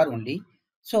ATTR only.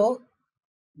 So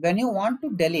when you want to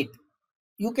delete,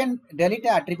 you can delete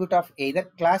an attribute of either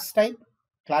class type,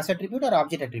 class attribute, or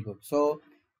object attribute. So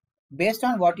based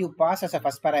on what you pass as a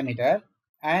first parameter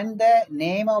and the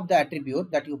name of the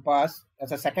attribute that you pass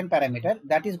as a second parameter,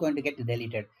 that is going to get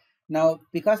deleted. Now,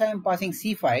 because I am passing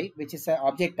C5, which is an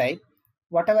object type,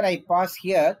 whatever I pass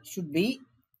here should be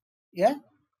a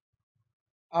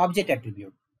object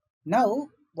attribute. Now,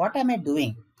 what am I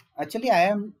doing? Actually, I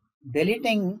am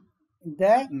deleting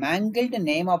the mangled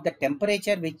name of the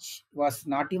temperature, which was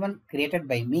not even created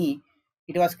by me.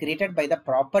 It was created by the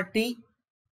property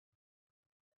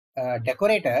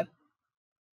decorator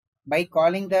by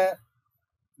calling the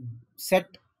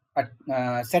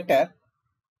setter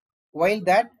while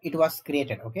that it was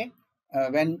created. Okay,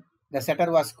 when the setter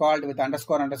was called with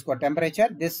underscore temperature,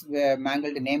 this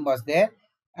mangled name was there,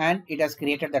 and it has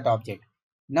created that object.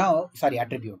 Now, sorry,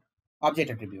 object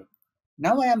attribute.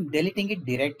 Now I am deleting it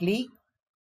directly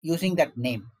using that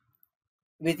name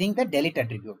within the delete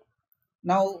attribute.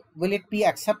 Now, will it be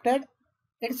accepted?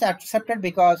 It is accepted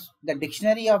because the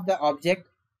dictionary of the object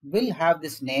will have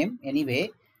this name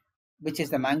anyway, which is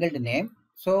the mangled name.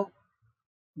 So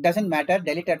doesn't matter,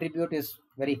 delete attribute is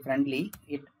very friendly,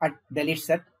 it deletes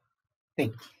that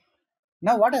thing.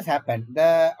 Now what has happened?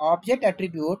 The object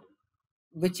attribute,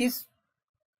 which is,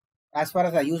 as far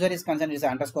as the user is concerned, is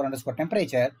underscore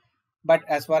temperature, but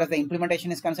as far as the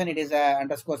implementation is concerned, it is a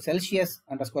underscore Celsius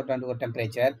underscore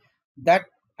temperature. That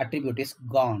attribute is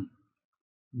gone.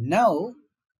 Now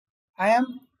I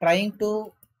am trying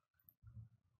to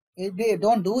They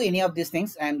don't do any of these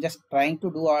things. I'm just trying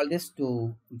to do all this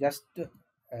to just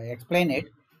explain it.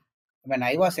 When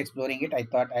I was exploring it, I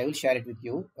thought I will share it with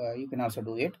you. You can also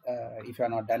do it if you are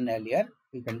not done earlier.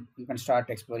 You can start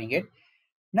exploring it.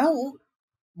 Now,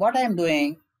 what I am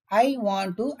doing, I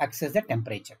want to access the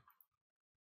temperature.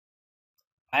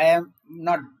 I am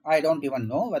not. I don't even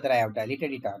know whether I have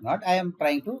deleted it or not. I am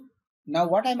trying to. Now,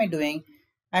 what am I doing?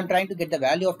 I am trying to get the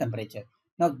value of temperature.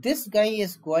 Now, this guy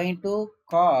is going to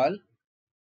call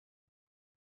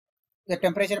the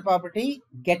temperature property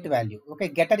get value. Okay,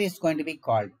 getter is going to be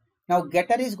called. Now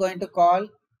getter is going to call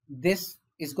this,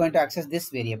 is going to access this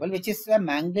variable, which is a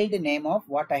mangled name of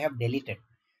what I have deleted.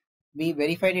 We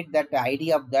verified it that the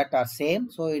ID of that are same,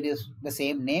 so it is the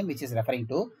same name which is referring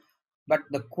to, but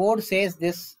the code says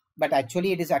this, but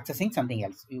actually it is accessing something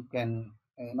else. You can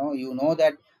you know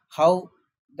that how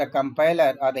the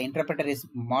compiler or the interpreter is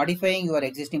modifying your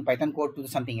existing Python code to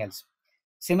something else.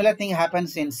 Similar thing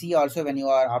happens in C also. When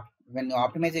when your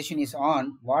optimization is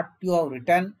on, what you have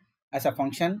written as a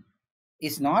function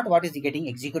is not what is getting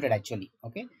executed actually.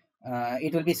 Okay,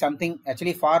 it will be something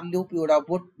actually for loop you would have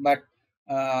put, but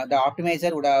the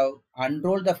optimizer would have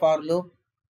unrolled the for loop.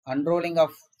 Unrolling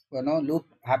of loop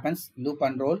happens, loop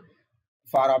unroll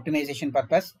for optimization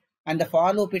purpose, and the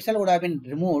for loop itself would have been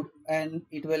removed and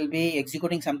it will be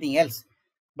executing something else.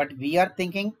 But we are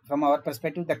thinking from our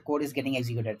perspective that code is getting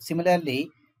executed.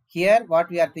 Similarly, here what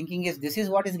we are thinking is this is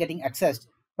what is getting accessed,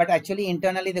 but actually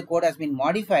internally the code has been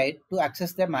modified to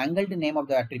access the mangled name of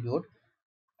the attribute,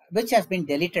 which has been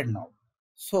deleted now.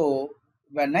 So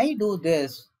when I do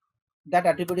this, that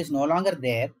attribute is no longer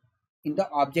there in the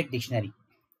object dictionary.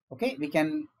 Okay, we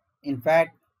can, in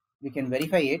fact, we can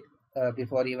verify it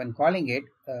before even calling it.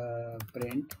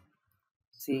 Print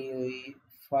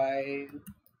C5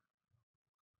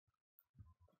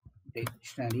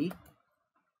 dictionary.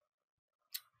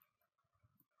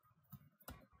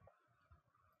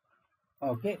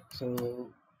 Okay, so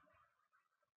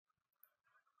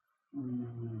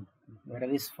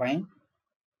whatever is fine.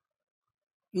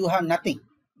 You have nothing.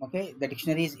 Okay, the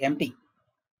dictionary is empty.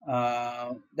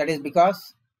 That is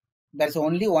because there is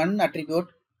only one attribute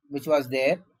which was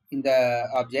there in the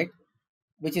object,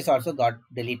 which is also got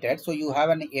deleted. So you have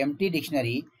an empty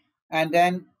dictionary, and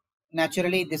then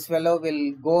naturally this fellow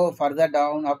will go further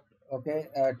down up, okay,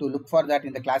 to look for that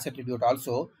in the class attribute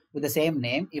also with the same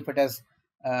name. If it has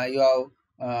you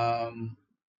have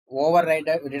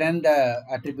overridden the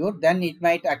attribute, then it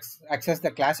might access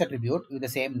the class attribute with the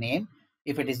same name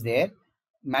if it is there,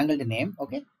 mangled name.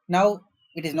 Okay, now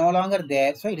it is no longer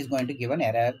there, so it is going to give an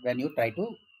error when you try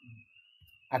to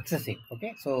access it.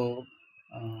 Okay, so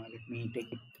let me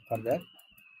take it further.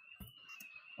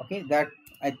 Okay, that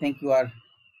I think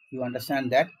you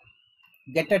understand that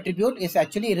get attribute is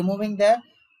actually removing the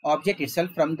object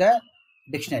itself from the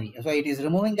dictionary. So it is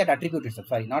removing that attribute itself,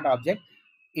 sorry, not object,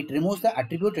 it removes the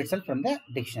attribute itself from the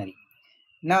dictionary.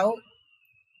 Now,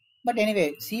 but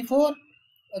anyway, C4,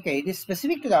 okay, it is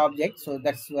specific to the object, so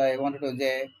that's why I wanted to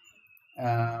say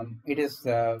it is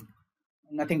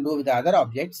nothing to do with the other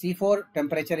object. C4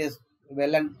 temperature is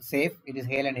well and safe, it is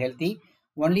hale and healthy.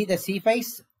 Only the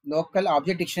C5's local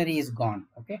object dictionary is gone.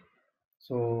 Okay,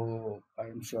 so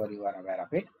I'm sure you are aware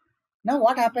of it. Now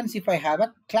what happens if I have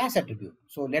a class attribute?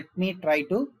 So let me try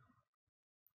to,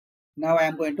 now I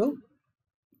am going to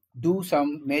do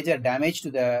some major damage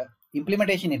to the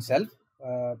implementation itself.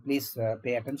 Please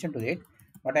pay attention to it.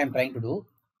 What I am trying to do,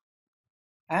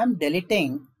 I am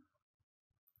deleting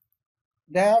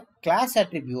the class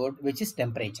attribute which is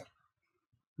temperature.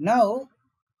 Now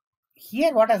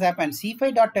here what has happened,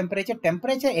 c5.temperature,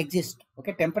 temperature exists.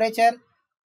 Okay, temperature,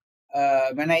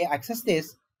 when I access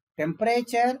this,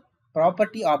 temperature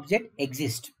property object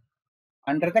exists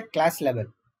under the class level,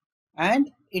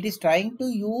 and it is trying to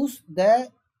use the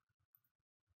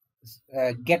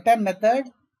getter method,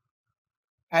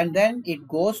 and then it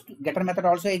goes to, getter method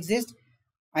also exists,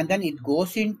 and then it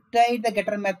goes inside the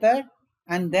getter method,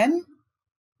 and then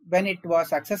when it was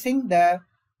accessing the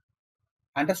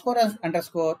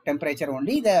underscore temperature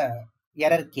only, the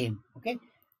error came. Okay,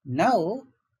 now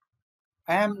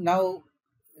I am now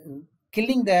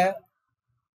killing the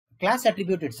class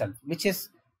attribute itself, which is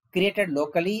created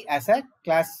locally as a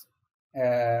class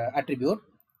attribute.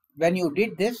 When you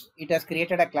did this, it has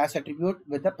created a class attribute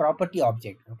with the property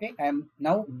object. Okay, I am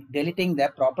now deleting the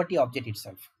property object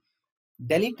itself.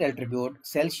 Delete attribute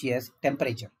Celsius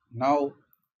temperature. Now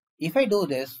if I do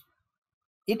this,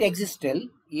 it exists still,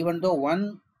 even though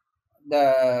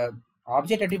the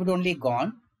object attribute only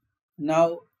gone.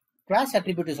 Now class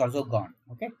attribute is also gone.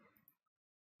 Okay,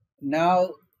 now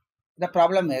the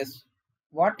problem is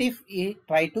what if I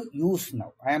try to use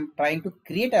now? I am trying to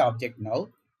create an object now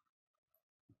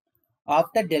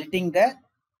after deleting the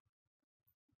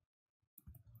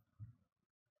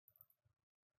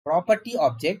property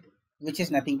object, which is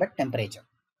nothing but temperature,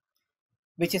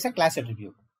 which is a class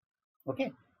attribute.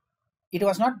 Okay, it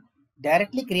was not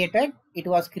directly created, it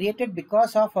was created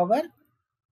because of our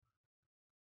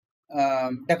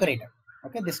decorator.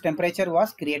 Okay, this temperature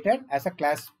was created as a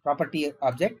class property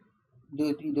object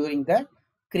during the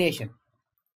creation.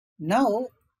 Now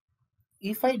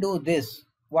if I do this,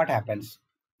 what happens?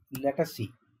 Let us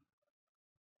see.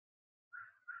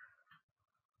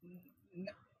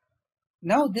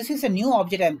 Now this is a new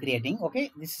object I am creating.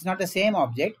 Okay, this is not the same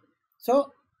object,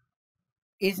 so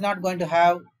it's not going to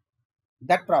have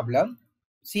that problem.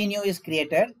 C new is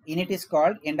created, init is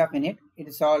called, end of init, it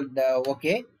is all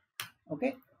okay.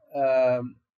 Okay,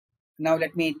 now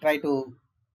let me try to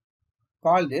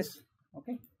call this.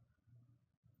 Okay,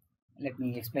 let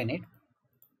me explain it.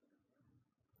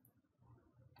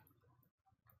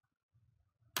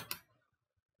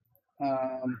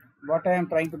 What I am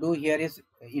trying to do here is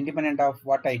independent of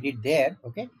what I did there.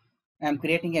 Okay, I am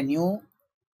creating a new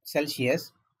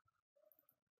Celsius,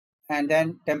 and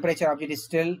then temperature object is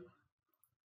still.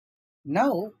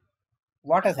 Now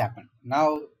what has happened?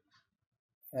 Now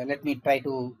let me try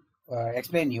to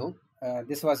explain you.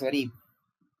 This was very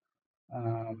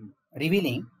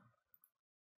revealing.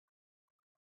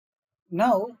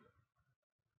 Now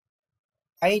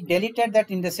I deleted that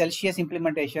in the Celsius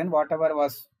implementation, whatever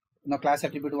was class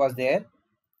attribute was there.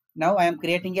 Now I am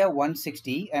creating a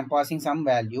 160. I am passing some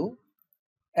value,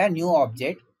 a new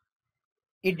object.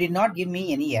 It did not give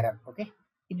me any error. Okay,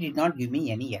 it did not give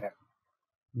me any error.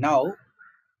 Now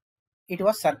it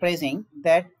was surprising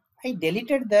that I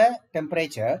deleted the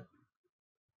temperature,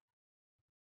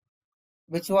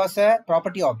 which was a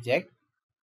property object,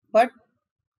 but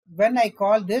when I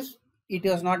call this, it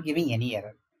was not giving any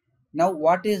error. Now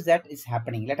what is that is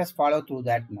happening? Let us follow through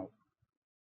that now.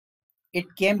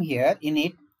 It came here,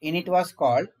 init was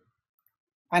called,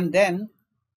 and then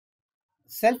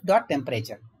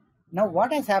self.temperature. Now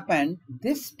what has happened?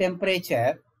 This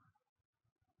temperature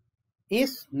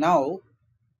is now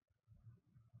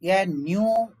a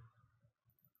new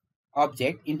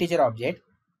object, integer object,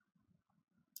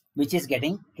 which is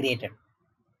getting created,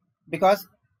 because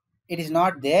it is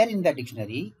not there in the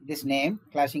dictionary, this name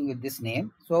clashing with this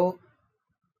name. So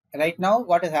right now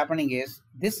what is happening is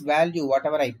this value,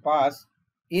 whatever I pass,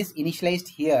 is initialized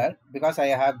here because I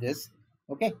have this.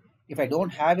 Okay, if I don't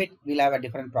have it, we'll have a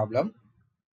different problem.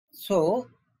 So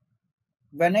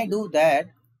when I do that,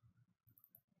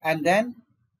 and then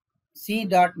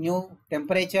c.new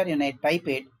temperature, when I type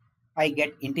it, I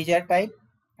get integer type,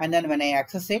 and then when I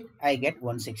access it, I get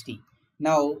 160.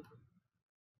 Now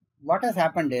what has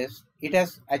happened is it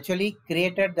has actually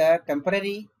created the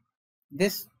temporary,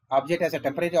 this object as a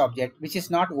temporary object, which is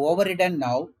not overridden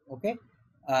now. Okay,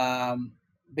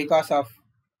 because of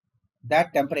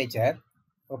that temperature.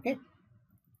 Okay,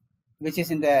 which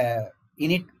is in the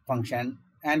init function,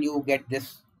 and you get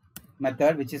this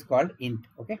method which is called int.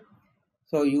 Okay,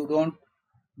 so you don't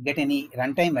get any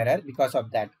runtime error because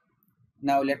of that.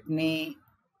 Now let me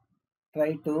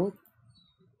try to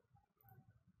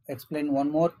explain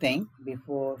one more thing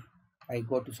before I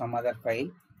go to some other file.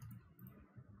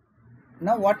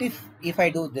 Now what if I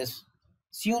do this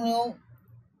new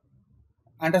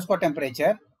underscore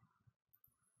temperature.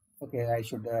 Okay, I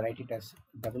should write it as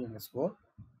double underscore.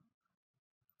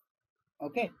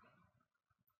 Okay,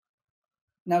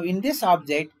 now in this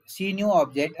object, new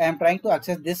object, I am trying to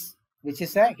access this, which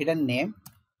is a hidden name,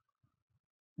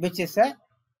 which is a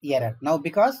error. Now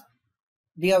because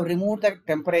we have removed the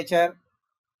temperature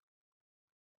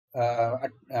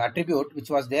attribute which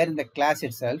was there in the class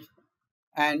itself,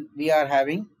 and we are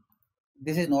having,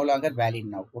 this is no longer valid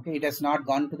now. Okay, it has not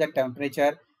gone to the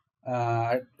temperature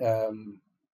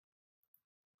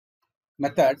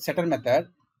method, setter method,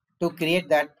 to create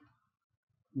that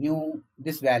new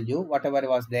this value whatever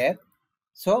was there.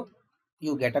 So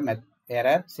you get a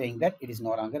error saying that it is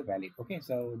no longer valid. Okay,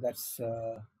 so that's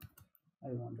I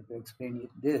wanted to explain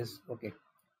this. Okay,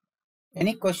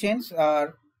 any questions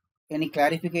or any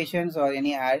clarifications or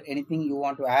anything you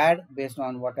want to add based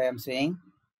on what I am saying?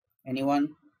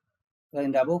 Anyone? So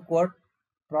in the above code,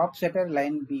 prop setter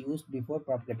line be used before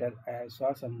prop getter. I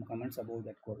saw some comments about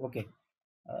that code. Okay,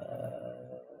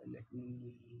 let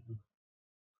me,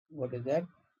 what is that?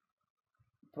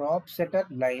 Prop setter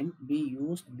line be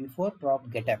used before prop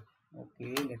getter.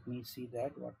 Okay, let me see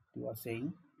that what you are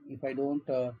saying. If I don't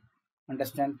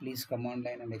understand, please come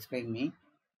online and explain me.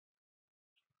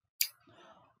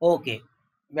 Okay,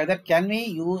 whether can we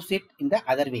use it in the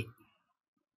other way.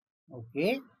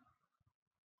 Okay.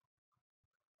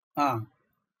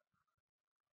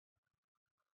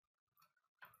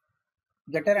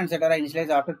 Getter and setter are initialized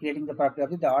after creating the property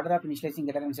object. The order of initializing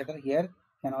getter and setter here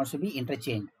can also be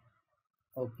interchanged.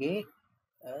 Okay.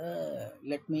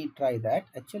 Let me try that.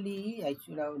 Actually, I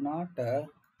should have not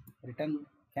written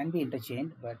can be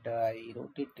interchanged, but I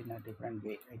wrote it in a different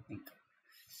way, I think.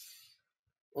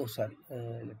 Oh, sorry.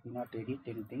 Let me not edit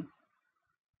anything.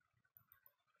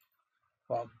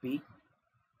 Copy,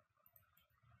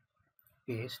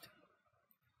 paste.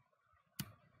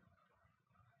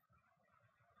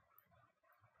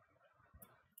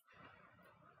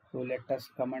 So let us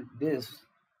comment this.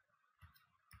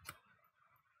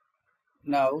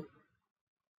 Now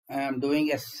I am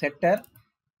doing a setter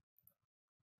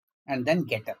and then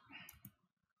getter.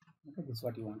 Okay, this is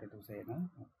what you wanted to say, no?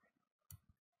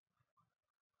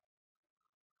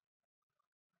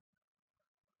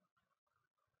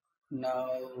 Now,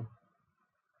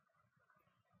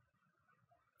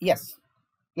 yes,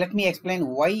 let me explain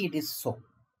why it is so.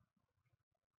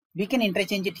 We can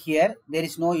interchange it here, there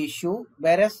is no issue,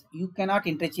 whereas you cannot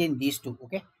interchange these two.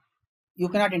 Okay, you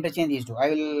cannot interchange these two.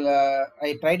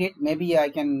 I tried it, maybe I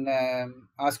can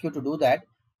ask you to do that.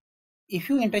 If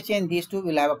you interchange these two,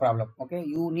 we'll have a problem. Okay,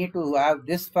 you need to have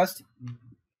this first,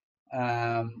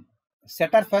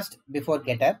 setter first before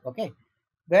getter. Okay,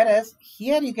 whereas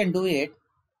here you can do it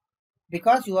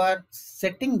because you are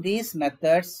setting these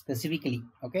methods specifically.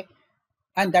 Okay,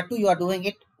 and that too you are doing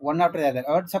it one after the other.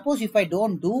 Or suppose if I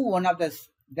don't do one of this,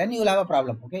 then you will have a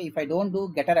problem. Okay, if I don't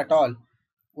do getter at all,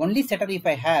 only setter if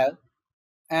I have,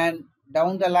 and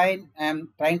down the line I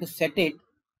am trying to set it,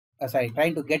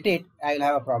 trying to get it, I will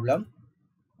have a problem.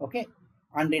 Okay,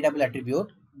 unreadable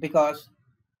attribute because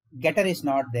getter is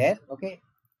not there. Okay,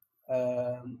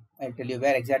 I'll tell you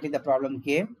where exactly the problem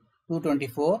came.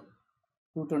 224.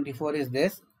 224 is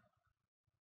this.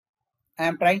 I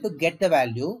am trying to get the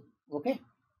value. Okay,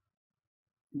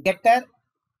 getter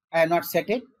I have not set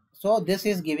it, so this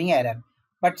is giving error.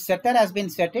 But setter has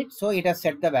been set it, so it has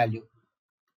set the value.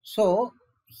 So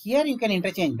here you can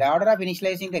interchange. The order of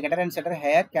initializing the getter and setter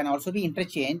here can also be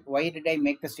interchanged. Why did I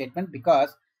make the statement?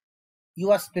 Because you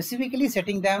are specifically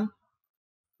setting them.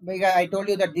 Because I told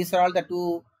you that these are all the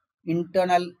two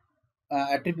internal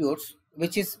attributes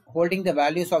which is holding the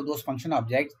values of those function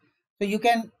objects. So you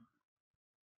can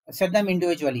set them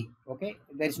individually. Okay,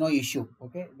 there is no issue.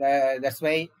 Okay, that's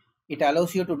why it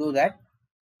allows you to do that.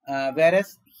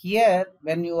 Whereas here,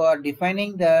 when you are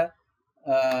defining the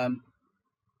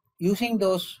using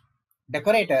those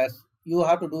decorators, you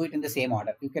have to do it in the same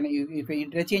order. You can, if you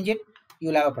interchange it, you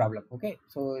will have a problem. Okay,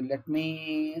 so let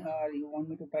me. You want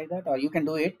me to try that, or you can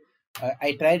do it.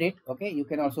 I tried it. Okay, you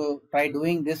can also try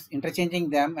doing this, interchanging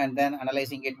them, and then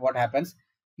analyzing it. What happens?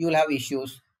 You will have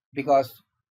issues because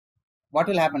what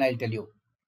will happen? I'll tell you.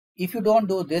 If you don't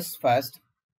do this first,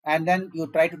 and then you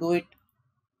try to do it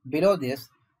below this.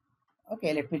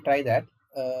 Okay, let me try that.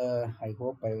 I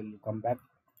hope I will come back.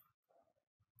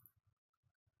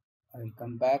 I will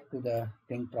come back to the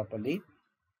thing properly.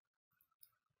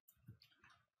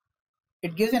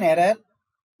 It gives an error.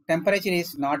 Temperature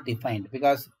is not defined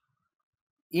because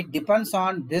it depends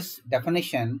on this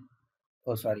definition.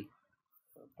 Oh, sorry.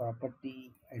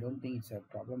 Property. I don't think it's a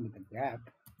problem with the gap.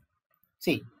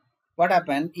 See, what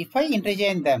happened? If I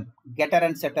interchange them, getter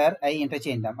and setter, I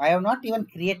interchange them. I have not even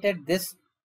created this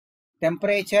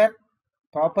temperature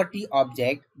property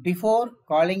object before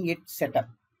calling it setup.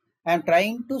 I am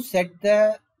trying to set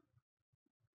the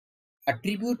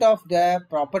attribute of the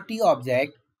property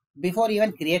object before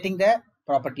even creating the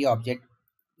property object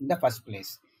in the first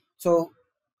place. So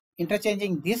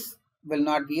interchanging this will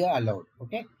not be allowed.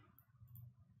 Okay,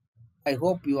 I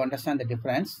hope you understand the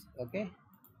difference. Okay,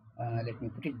 let me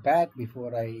put it back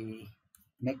before I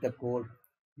make the code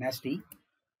nasty.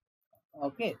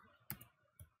 Okay,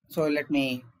 so let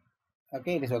me,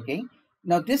 okay, it is okay.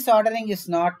 Now this ordering is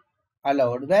not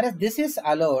allowed, whereas this is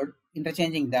allowed,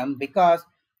 interchanging them, because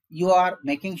you are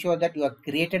making sure that you have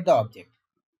created the object.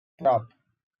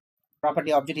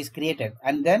 Property object is created,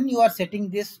 and then you are setting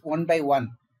this one by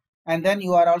one, and then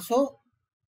you are also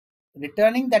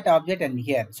returning that object in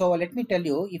here. So let me tell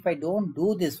you, if I don't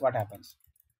do this, what happens?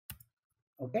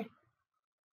 Okay,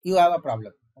 you have a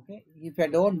problem. Okay, if I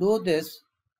don't do this,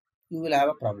 you will have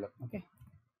a problem. Okay,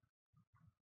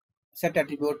 set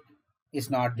attribute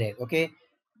is not there. Okay,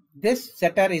 this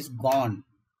setter is gone.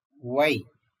 Why?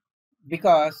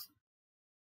 Because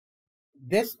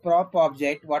this prop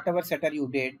object, whatever setter you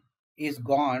did, is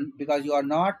gone because you are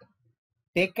not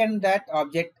taken that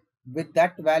object with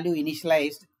that value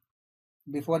initialized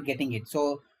before getting it.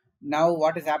 So Now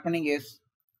what is happening is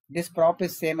this prop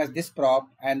is same as this prop,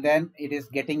 and then it is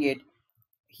getting it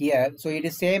here. So it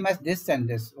is same as this and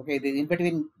this. Okay, the in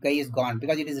between guy is gone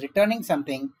because it is returning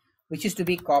something which is to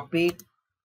be copied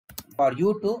for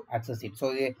you to access it.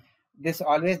 So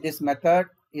this method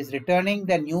is returning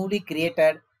the newly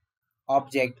created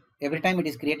object every time. It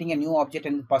is creating a new object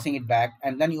and passing it back,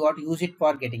 and then you have to use it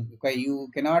for getting. Okay, you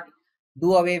cannot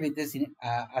do away with this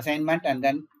assignment and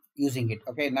then using it.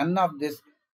 Okay, none of this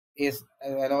is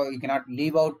you cannot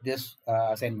leave out this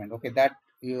assignment. Okay, that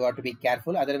you have to be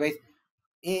careful. Otherwise,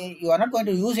 you are not going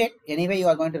to use it anyway. You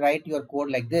are going to write your code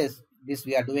like this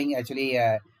we are doing actually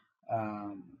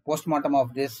postmortem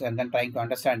of this and then trying to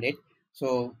understand it.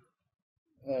 So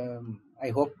I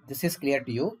hope this is clear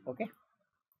to you. Okay,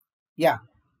 yeah.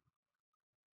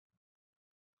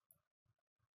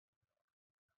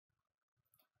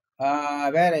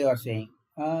 Where you are saying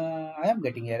I am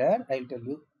getting error, I'll tell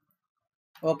you.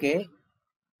 Okay,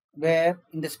 where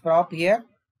in this prop here?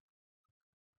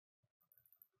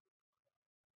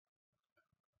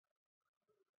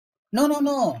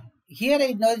 No, here there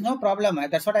is no problem.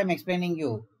 That's what I'm explaining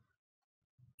you.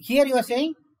 Here you are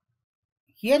saying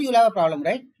here you'll have a problem,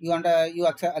 right? You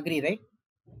agree, right?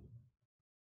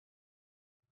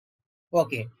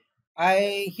 Okay.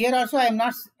 Here also I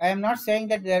am not saying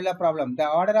that there is a problem. The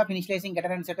order of initializing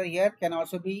getter and setter here can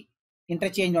also be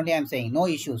interchanged only. I am saying no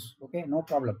issues. Okay, no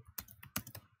problem.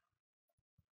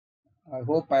 I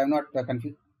hope I am not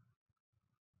confused.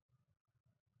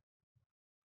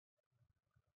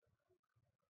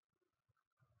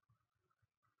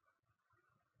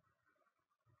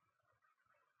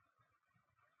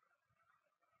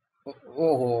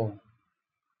 Oh.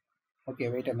 Okay,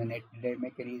 wait a minute. Did I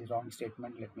make any wrong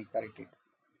statement? Let me correct it.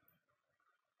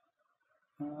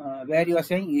 Where you are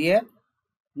saying here?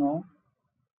 No.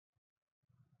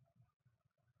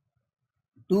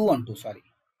 212. Sorry.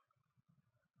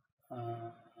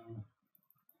 Uh,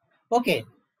 okay.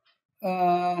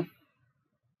 Uh,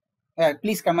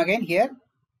 please come again here.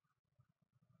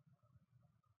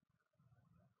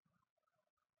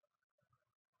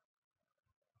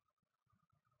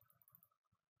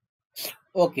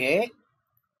 Okay.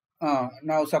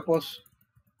 Now suppose.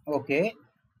 Okay.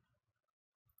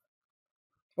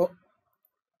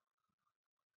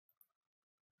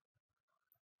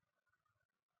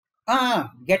 Oh,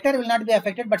 getter will not be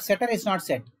affected, but setter is not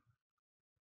set.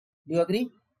 Do you agree?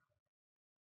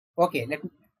 Okay.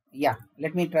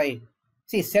 Let me try it.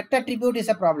 See, set attribute is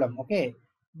a problem. Okay,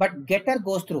 but getter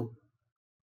goes through.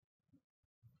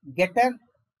 Getter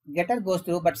getter goes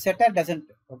through, but setter doesn't.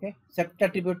 Okay, set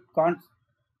attribute can't.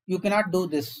 You cannot do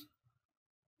this.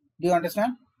 Do you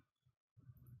understand?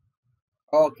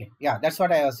 Okay, yeah, that's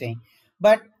what I was saying.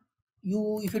 But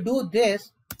if you do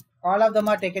this, all of them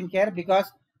are taken care because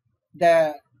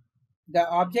the the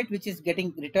object which is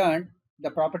getting returned, the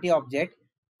property object,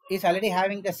 is already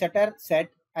having the setter set,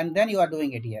 and then you are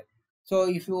doing it here. So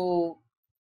if you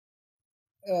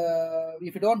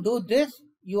don't do this,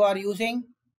 you are using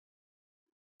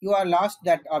you are lost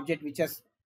that object which has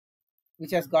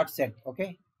got set.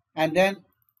 Okay, and then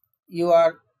you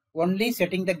are only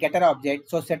setting the getter object,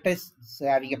 so setter is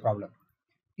having a problem.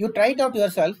 You try it out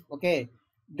yourself. Okay,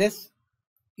 this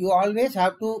you always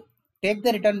have to take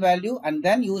the return value and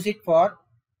then use it for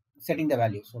setting the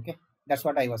values. Okay, that's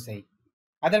what I was saying.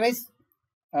 Otherwise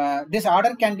this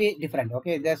order can be different.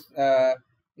 Okay, this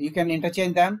you can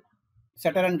interchange them.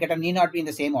 Setter and getter need not be in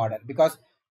the same order because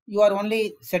you are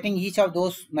only setting each of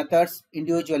those methods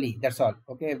individually. That's all.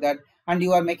 Okay, that, and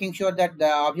you are making sure that the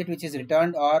object which is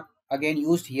returned or again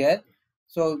used here.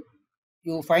 So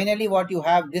you finally what you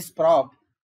have this prop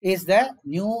is the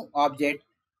new object,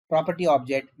 property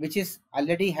object, which is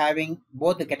already having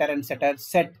both the getter and setter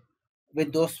set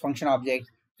with those function objects.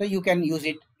 So you can use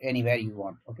it anywhere you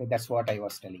want. Okay, that's what I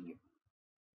was telling you.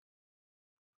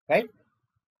 Right?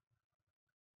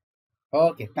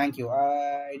 Okay, thank you.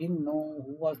 I didn't know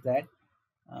who was that.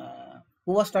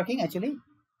 Who was talking actually?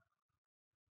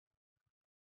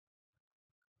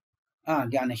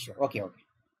 Dhaneshwar. Okay, okay.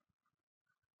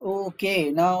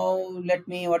 Okay, now let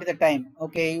me, what is the time?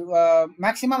 Okay,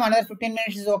 maximum another 15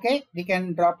 minutes is okay. We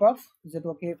can drop off. Is it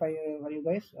okay if for you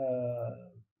guys?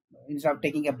 Instead of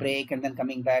taking a break and then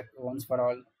coming back once for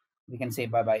all, we can say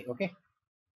bye bye. Okay,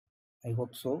 I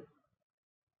hope so.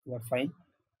 You are fine.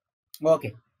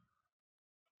 Okay,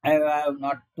 I have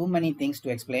not too many things to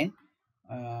explain.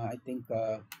 I think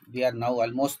we are now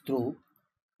almost through.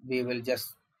 We will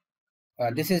just,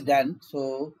 this is done.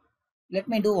 So let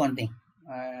me do one thing.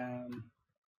 I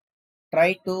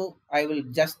will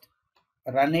just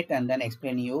run it and then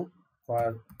explain you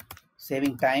for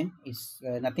saving time. It's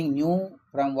nothing new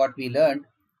from what we learned.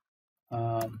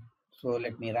 So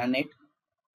let me run it,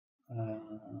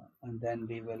 and then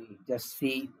we will just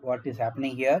see what is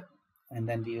happening here, and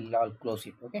then we will all close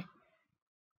it. Okay,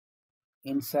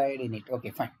 inside in it. Okay,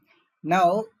 fine.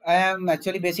 Now I am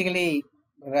actually basically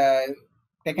uh,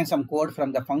 taken some code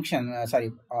from the function.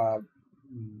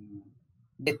 Mm,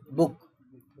 book,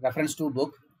 reference to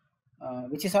book,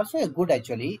 which is also a good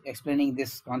actually explaining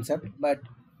this concept. But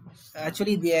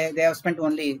actually they have spent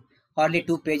only hardly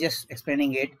 2 pages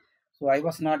explaining it, so I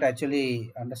was not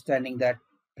actually understanding that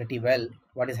pretty well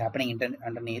what is happening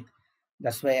underneath.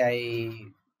 That's why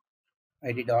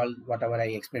I did all whatever I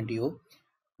explained to you.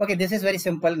 Okay, this is very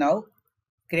simple. Now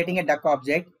creating a duck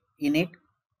object, init,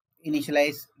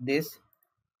 initialize this,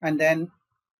 and then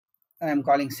I'm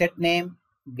calling set name,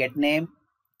 get name,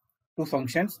 two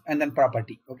functions, and then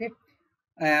property. Okay,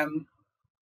 um,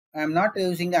 I'm not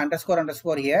using the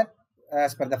underscore here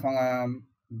as per the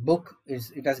book.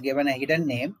 It has given a hidden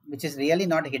name, which is really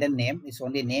not a hidden name. It's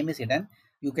only name is hidden.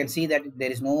 You can see that there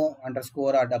is no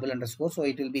underscore or double underscore, so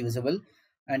it will be visible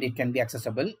and it can be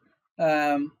accessible.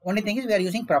 Only thing is we are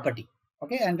using property.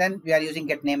 Okay, and then we are using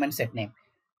get name and set name.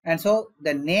 And so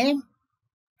the name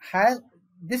has,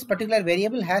 this particular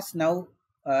variable has now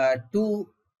two,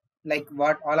 like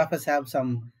what all of us have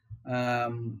some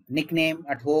nickname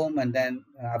at home, and then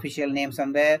official name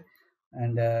somewhere,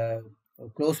 and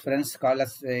close friends call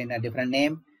us in a different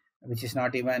name, which is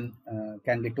not even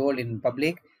can be told in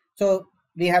public. So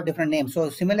we have different names.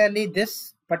 So similarly,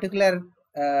 this particular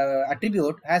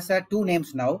attribute has two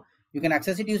names now. You can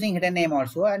access it using hidden name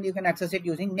also, and you can access it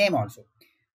using name also,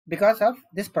 because of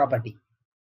this property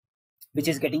which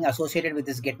is getting associated with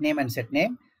this get name and set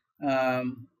name.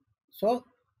 So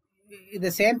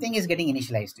the same thing is getting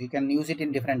initialized. You can use it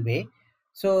in different way.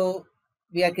 So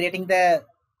we are creating the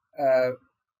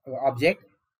object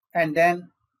and then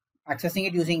accessing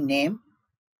it using name.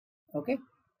 Okay,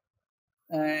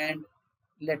 and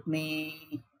let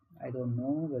me, I don't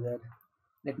know whether,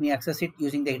 let me access it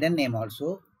using the hidden name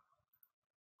also.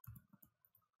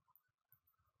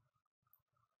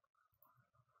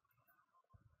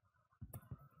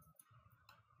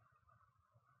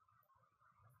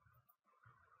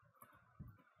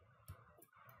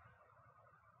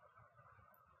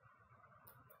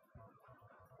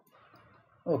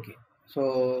 Okay,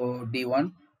 so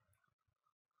D1,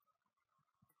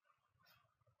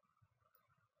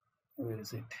 where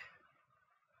is it?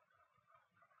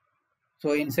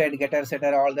 So inside getter,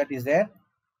 setter, all that is there.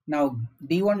 Now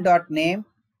D1 dot name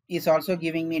is also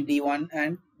giving me D1,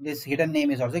 and this hidden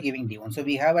name is also giving D1. So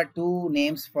we have two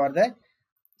names for the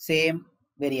same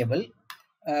variable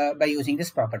by using this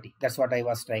property. That's what I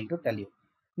was trying to tell you.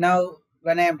 Now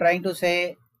when I am trying to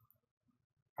say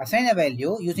assign a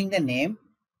value using the name,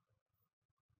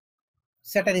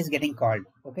 setter is getting called,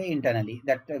 okay, internally.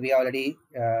 That we already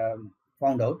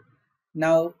found out.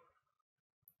 Now,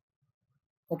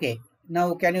 okay,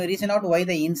 now can you reason out why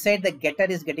the inside the getter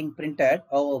is getting printed?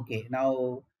 Oh, okay.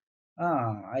 Now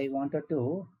I wanted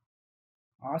to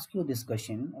ask you this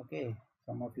question. Okay,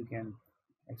 some of you can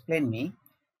explain me.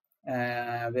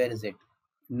 Where is it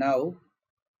now?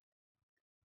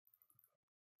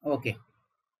 Okay,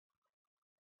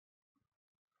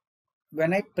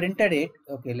 when I printed it,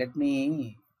 okay, let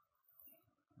me,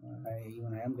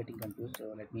 even I am getting confused,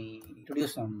 so let me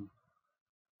introduce some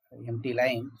empty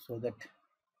line so that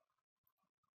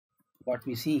what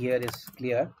we see here is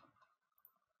clear.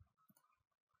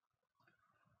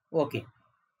 Okay,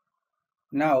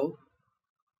 now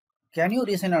can you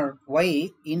reason out why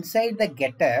inside the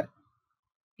getter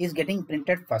is getting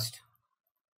printed first?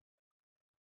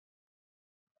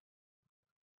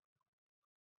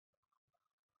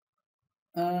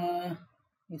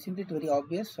 Isn't it very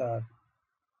obvious, or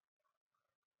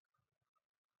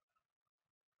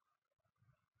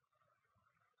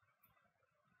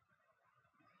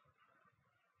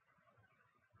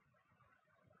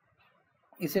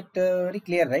is it very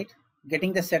clear, right?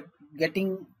 Getting the set,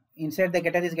 getting inside the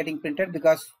getter is getting printed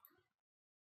because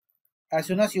as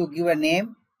soon as you give a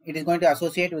name, it is going to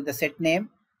associate with the set name,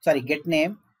 sorry, get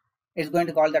name. It's going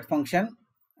to call that function,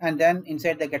 and then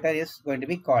inside the getter is going to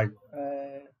be called.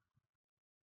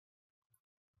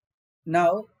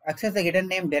 Now access the hidden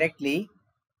name directly.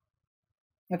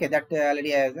 Okay, that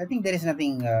already I think there is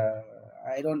nothing.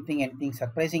 I don't think anything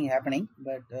surprising happening.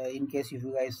 But in case if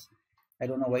you guys, I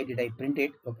don't know why did I print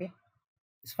it. Okay,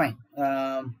 it's fine.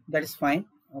 That is fine.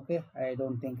 Okay, I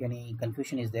don't think any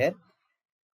confusion is there.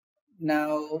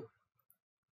 Now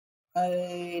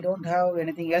I don't have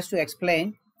anything else to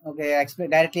explain. Okay,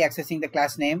 directly accessing the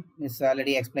class name is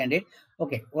already explained it.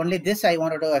 Okay, only this I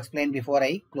wanted to explain before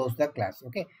I close the class.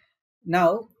 Okay,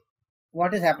 now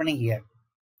what is happening here?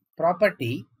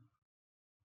 Property,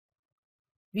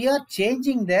 we are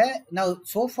changing the, now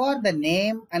so far the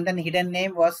name and then hidden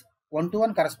name was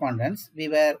one-to-one correspondence. We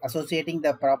were associating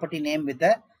the property name with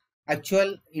the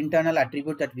actual internal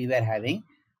attribute that we were having.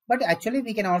 But actually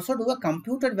we can also do a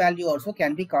computed value also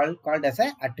can be called as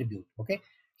a attribute. Okay,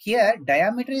 here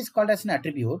diameter is called as an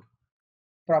attribute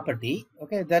property.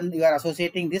 Okay, then you are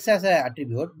associating this as a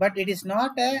attribute, but it is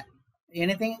not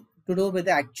anything to do with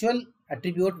the actual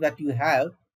attribute that you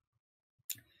have.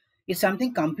 It's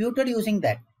something computed using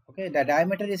that. Okay, the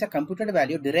diameter is a computed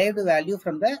value, derived value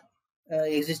from the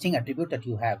existing attribute that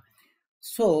you have.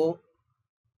 So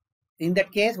in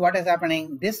that case, what is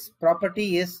happening? This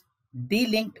property is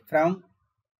delinked from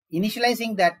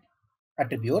initializing that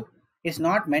attribute. It's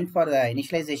not meant for the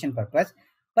initialization purpose,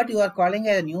 but you are calling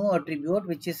a new attribute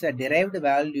which is a derived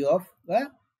value of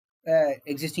the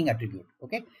existing attribute.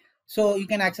 Okay, so you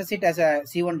can access it as a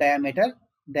C1 diameter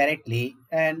directly,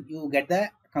 and you get the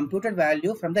computed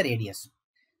value from the radius.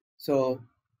 So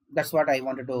that's what I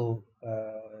wanted to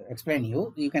explain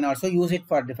you. You can also use it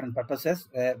for different purposes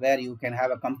where you can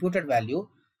have a computed value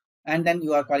and then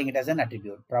you are calling it as an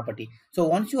attribute property. So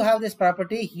once you have this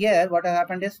property here, what has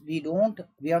happened is we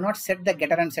have not set the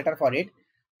getter and setter for it.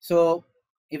 So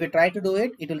if you try to do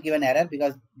it, it will give an error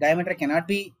because diameter cannot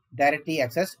be directly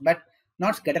accessed, but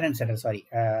not getter and setter. Sorry,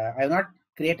 I have not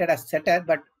created a setter,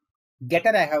 but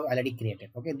getter I have already created.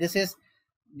 Okay,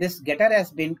 this getter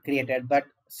has been created, but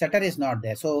setter is not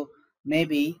there. So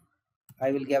maybe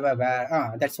I will give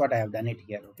a that's what I have done it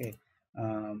here. Okay,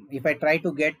 if I try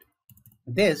to get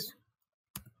this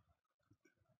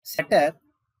setter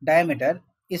diameter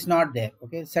is not there.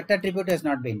 Okay, set attribute has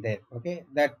not been there. Okay,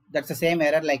 that's the same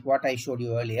error like what I showed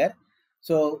you earlier.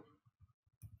 So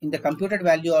in the computed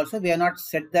value also we are not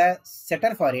set the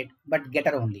setter for it, but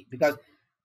getter only, because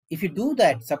if you do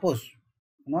that, suppose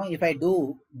if I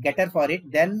do getter for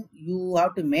it, then you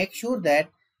have to make sure that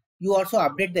you also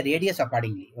update the radius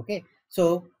accordingly. Okay,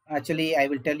 so actually I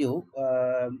will tell you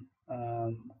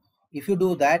if you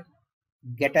do that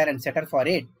getter and setter for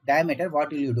it diameter, what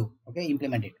will you do? Okay,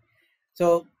 implement it.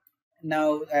 So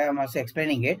now I am also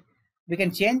explaining it. We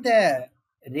can change the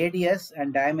radius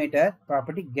and diameter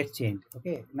property gets changed.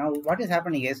 Okay, now what is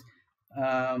happening is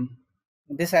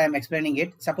this I am explaining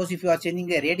it. Suppose if you are changing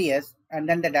the radius and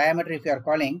then the diameter, if you are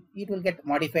calling, it will get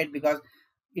modified because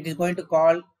it is going to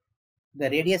call the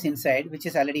radius inside, which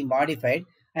is already modified.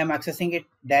 I am accessing it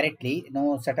directly,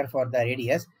 no setter for the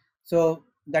radius. So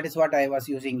that is what I was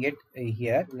using it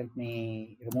here. Let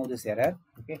me remove this error.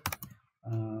 Okay.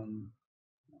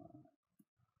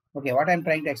 Okay, what I'm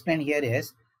trying to explain here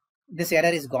is this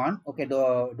error is gone. Okay,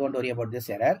 don't worry about this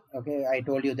error. Okay, I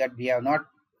told you that we have not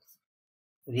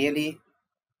really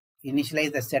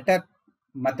initialized the setter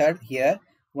method here.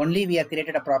 Only we have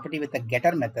created a property with the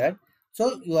getter method.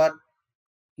 So you are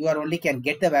only can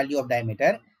get the value of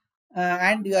diameter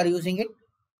and you are using it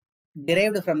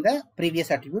derived from the previous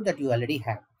attribute that you already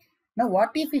have. Now what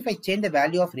if I change the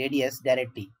value of radius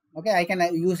directly? Okay, I can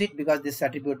use it because this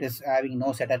attribute is having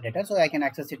no setter data, so I can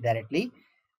access it directly.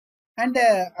 And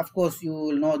of course you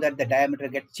will know that the diameter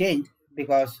gets changed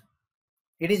because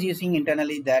it is using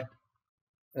internally that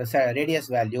radius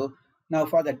value. Now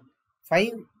for the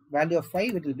value of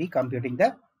 5, it will be computing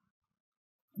the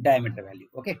diameter value.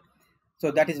 Okay,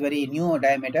 so that is very new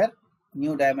diameter.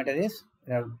 New diameter is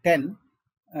 10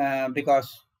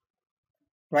 because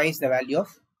twice the value of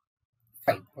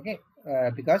 5. Okay,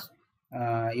 because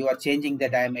you are changing the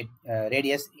diameter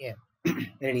radius here.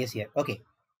 Radius here. Okay,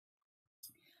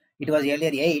 it was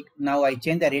earlier 8. Now I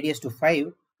change the radius to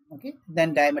 5. Okay,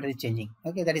 then diameter is changing.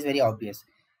 Okay, that is very obvious.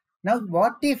 Now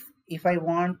what if I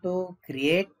want to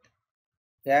create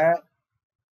the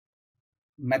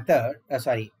method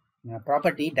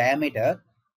property diameter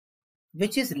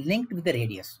which is linked with the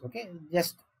radius? Okay,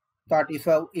 just thought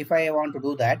if I want to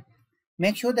do that,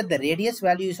 make sure that the radius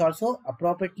value is also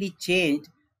appropriately changed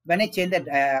when I change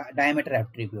the diameter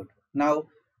attribute. Now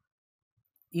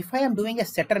if I am doing a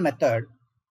setter method,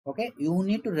 okay, you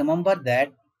need to remember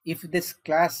that if this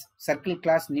class circle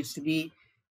class needs to be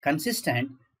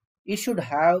consistent, it should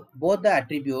have both the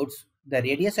attributes, the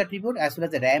radius attribute as well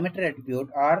as the diameter attribute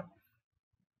are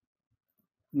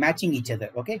matching each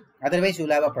other. Okay, otherwise you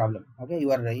will have a problem. Okay,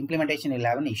 your implementation will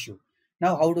have an issue.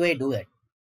 Now how do I do it?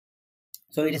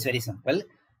 So it is very simple.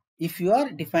 If you are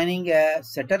defining a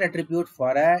setter attribute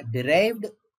for a derived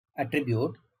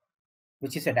attribute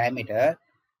which is a diameter,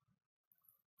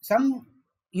 some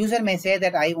user may say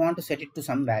that I want to set it to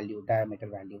some value, diameter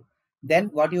value. Then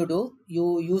what you do,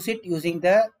 you use it using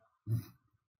the,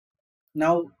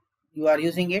 now you are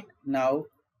using it, now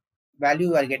value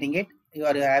you are getting it, you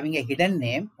are having a hidden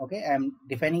name. Okay, I am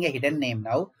defining a hidden name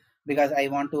now because I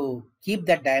want to keep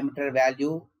that diameter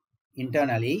value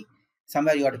internally.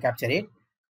 Somewhere you have to capture it,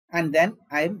 and then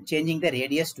I am changing the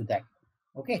radius to that.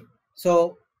 Okay,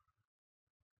 so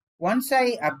once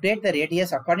I update the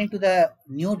radius according to the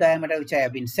new diameter which I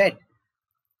have been set,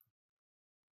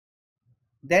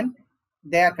 then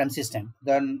they are consistent.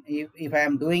 Then if I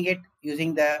am doing it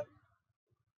using the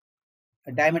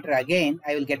diameter again,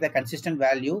 I will get the consistent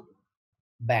value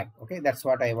back. Okay, that's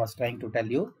what I was trying to tell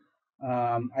you.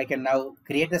 I can now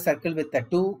create the circle with the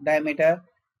 2 diameter,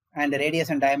 and the radius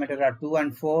and diameter are 2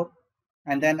 and 4,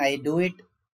 and then I do it,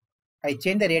 I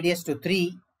change the radius to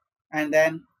 3, and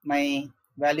then my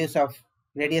values of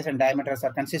radius and diameters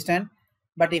are consistent.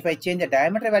 But if I change the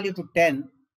diameter value to 10,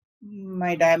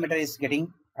 my diameter is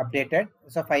getting updated,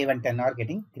 so 5 and 10 are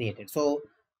getting created. So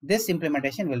this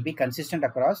implementation will be consistent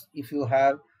across. If you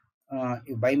have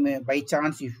if by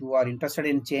chance if you are interested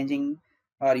in changing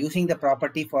or using the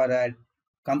property for a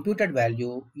computed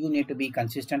value, you need to be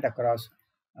consistent across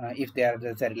if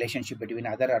there's a relationship between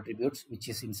other attributes which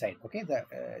is inside. Okay,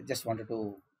 just wanted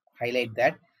to highlight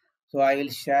that. So I will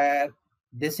share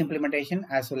this implementation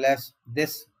as well as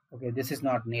this. Okay, this is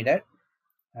not needed,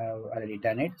 already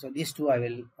done it. So these two I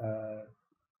will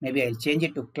maybe I'll change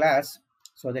it to class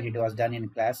so that it was done in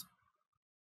class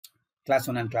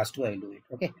 1 and class 2. I will do it.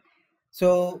 Okay,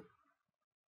 so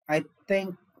I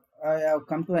think I have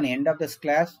come to an end of this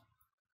class.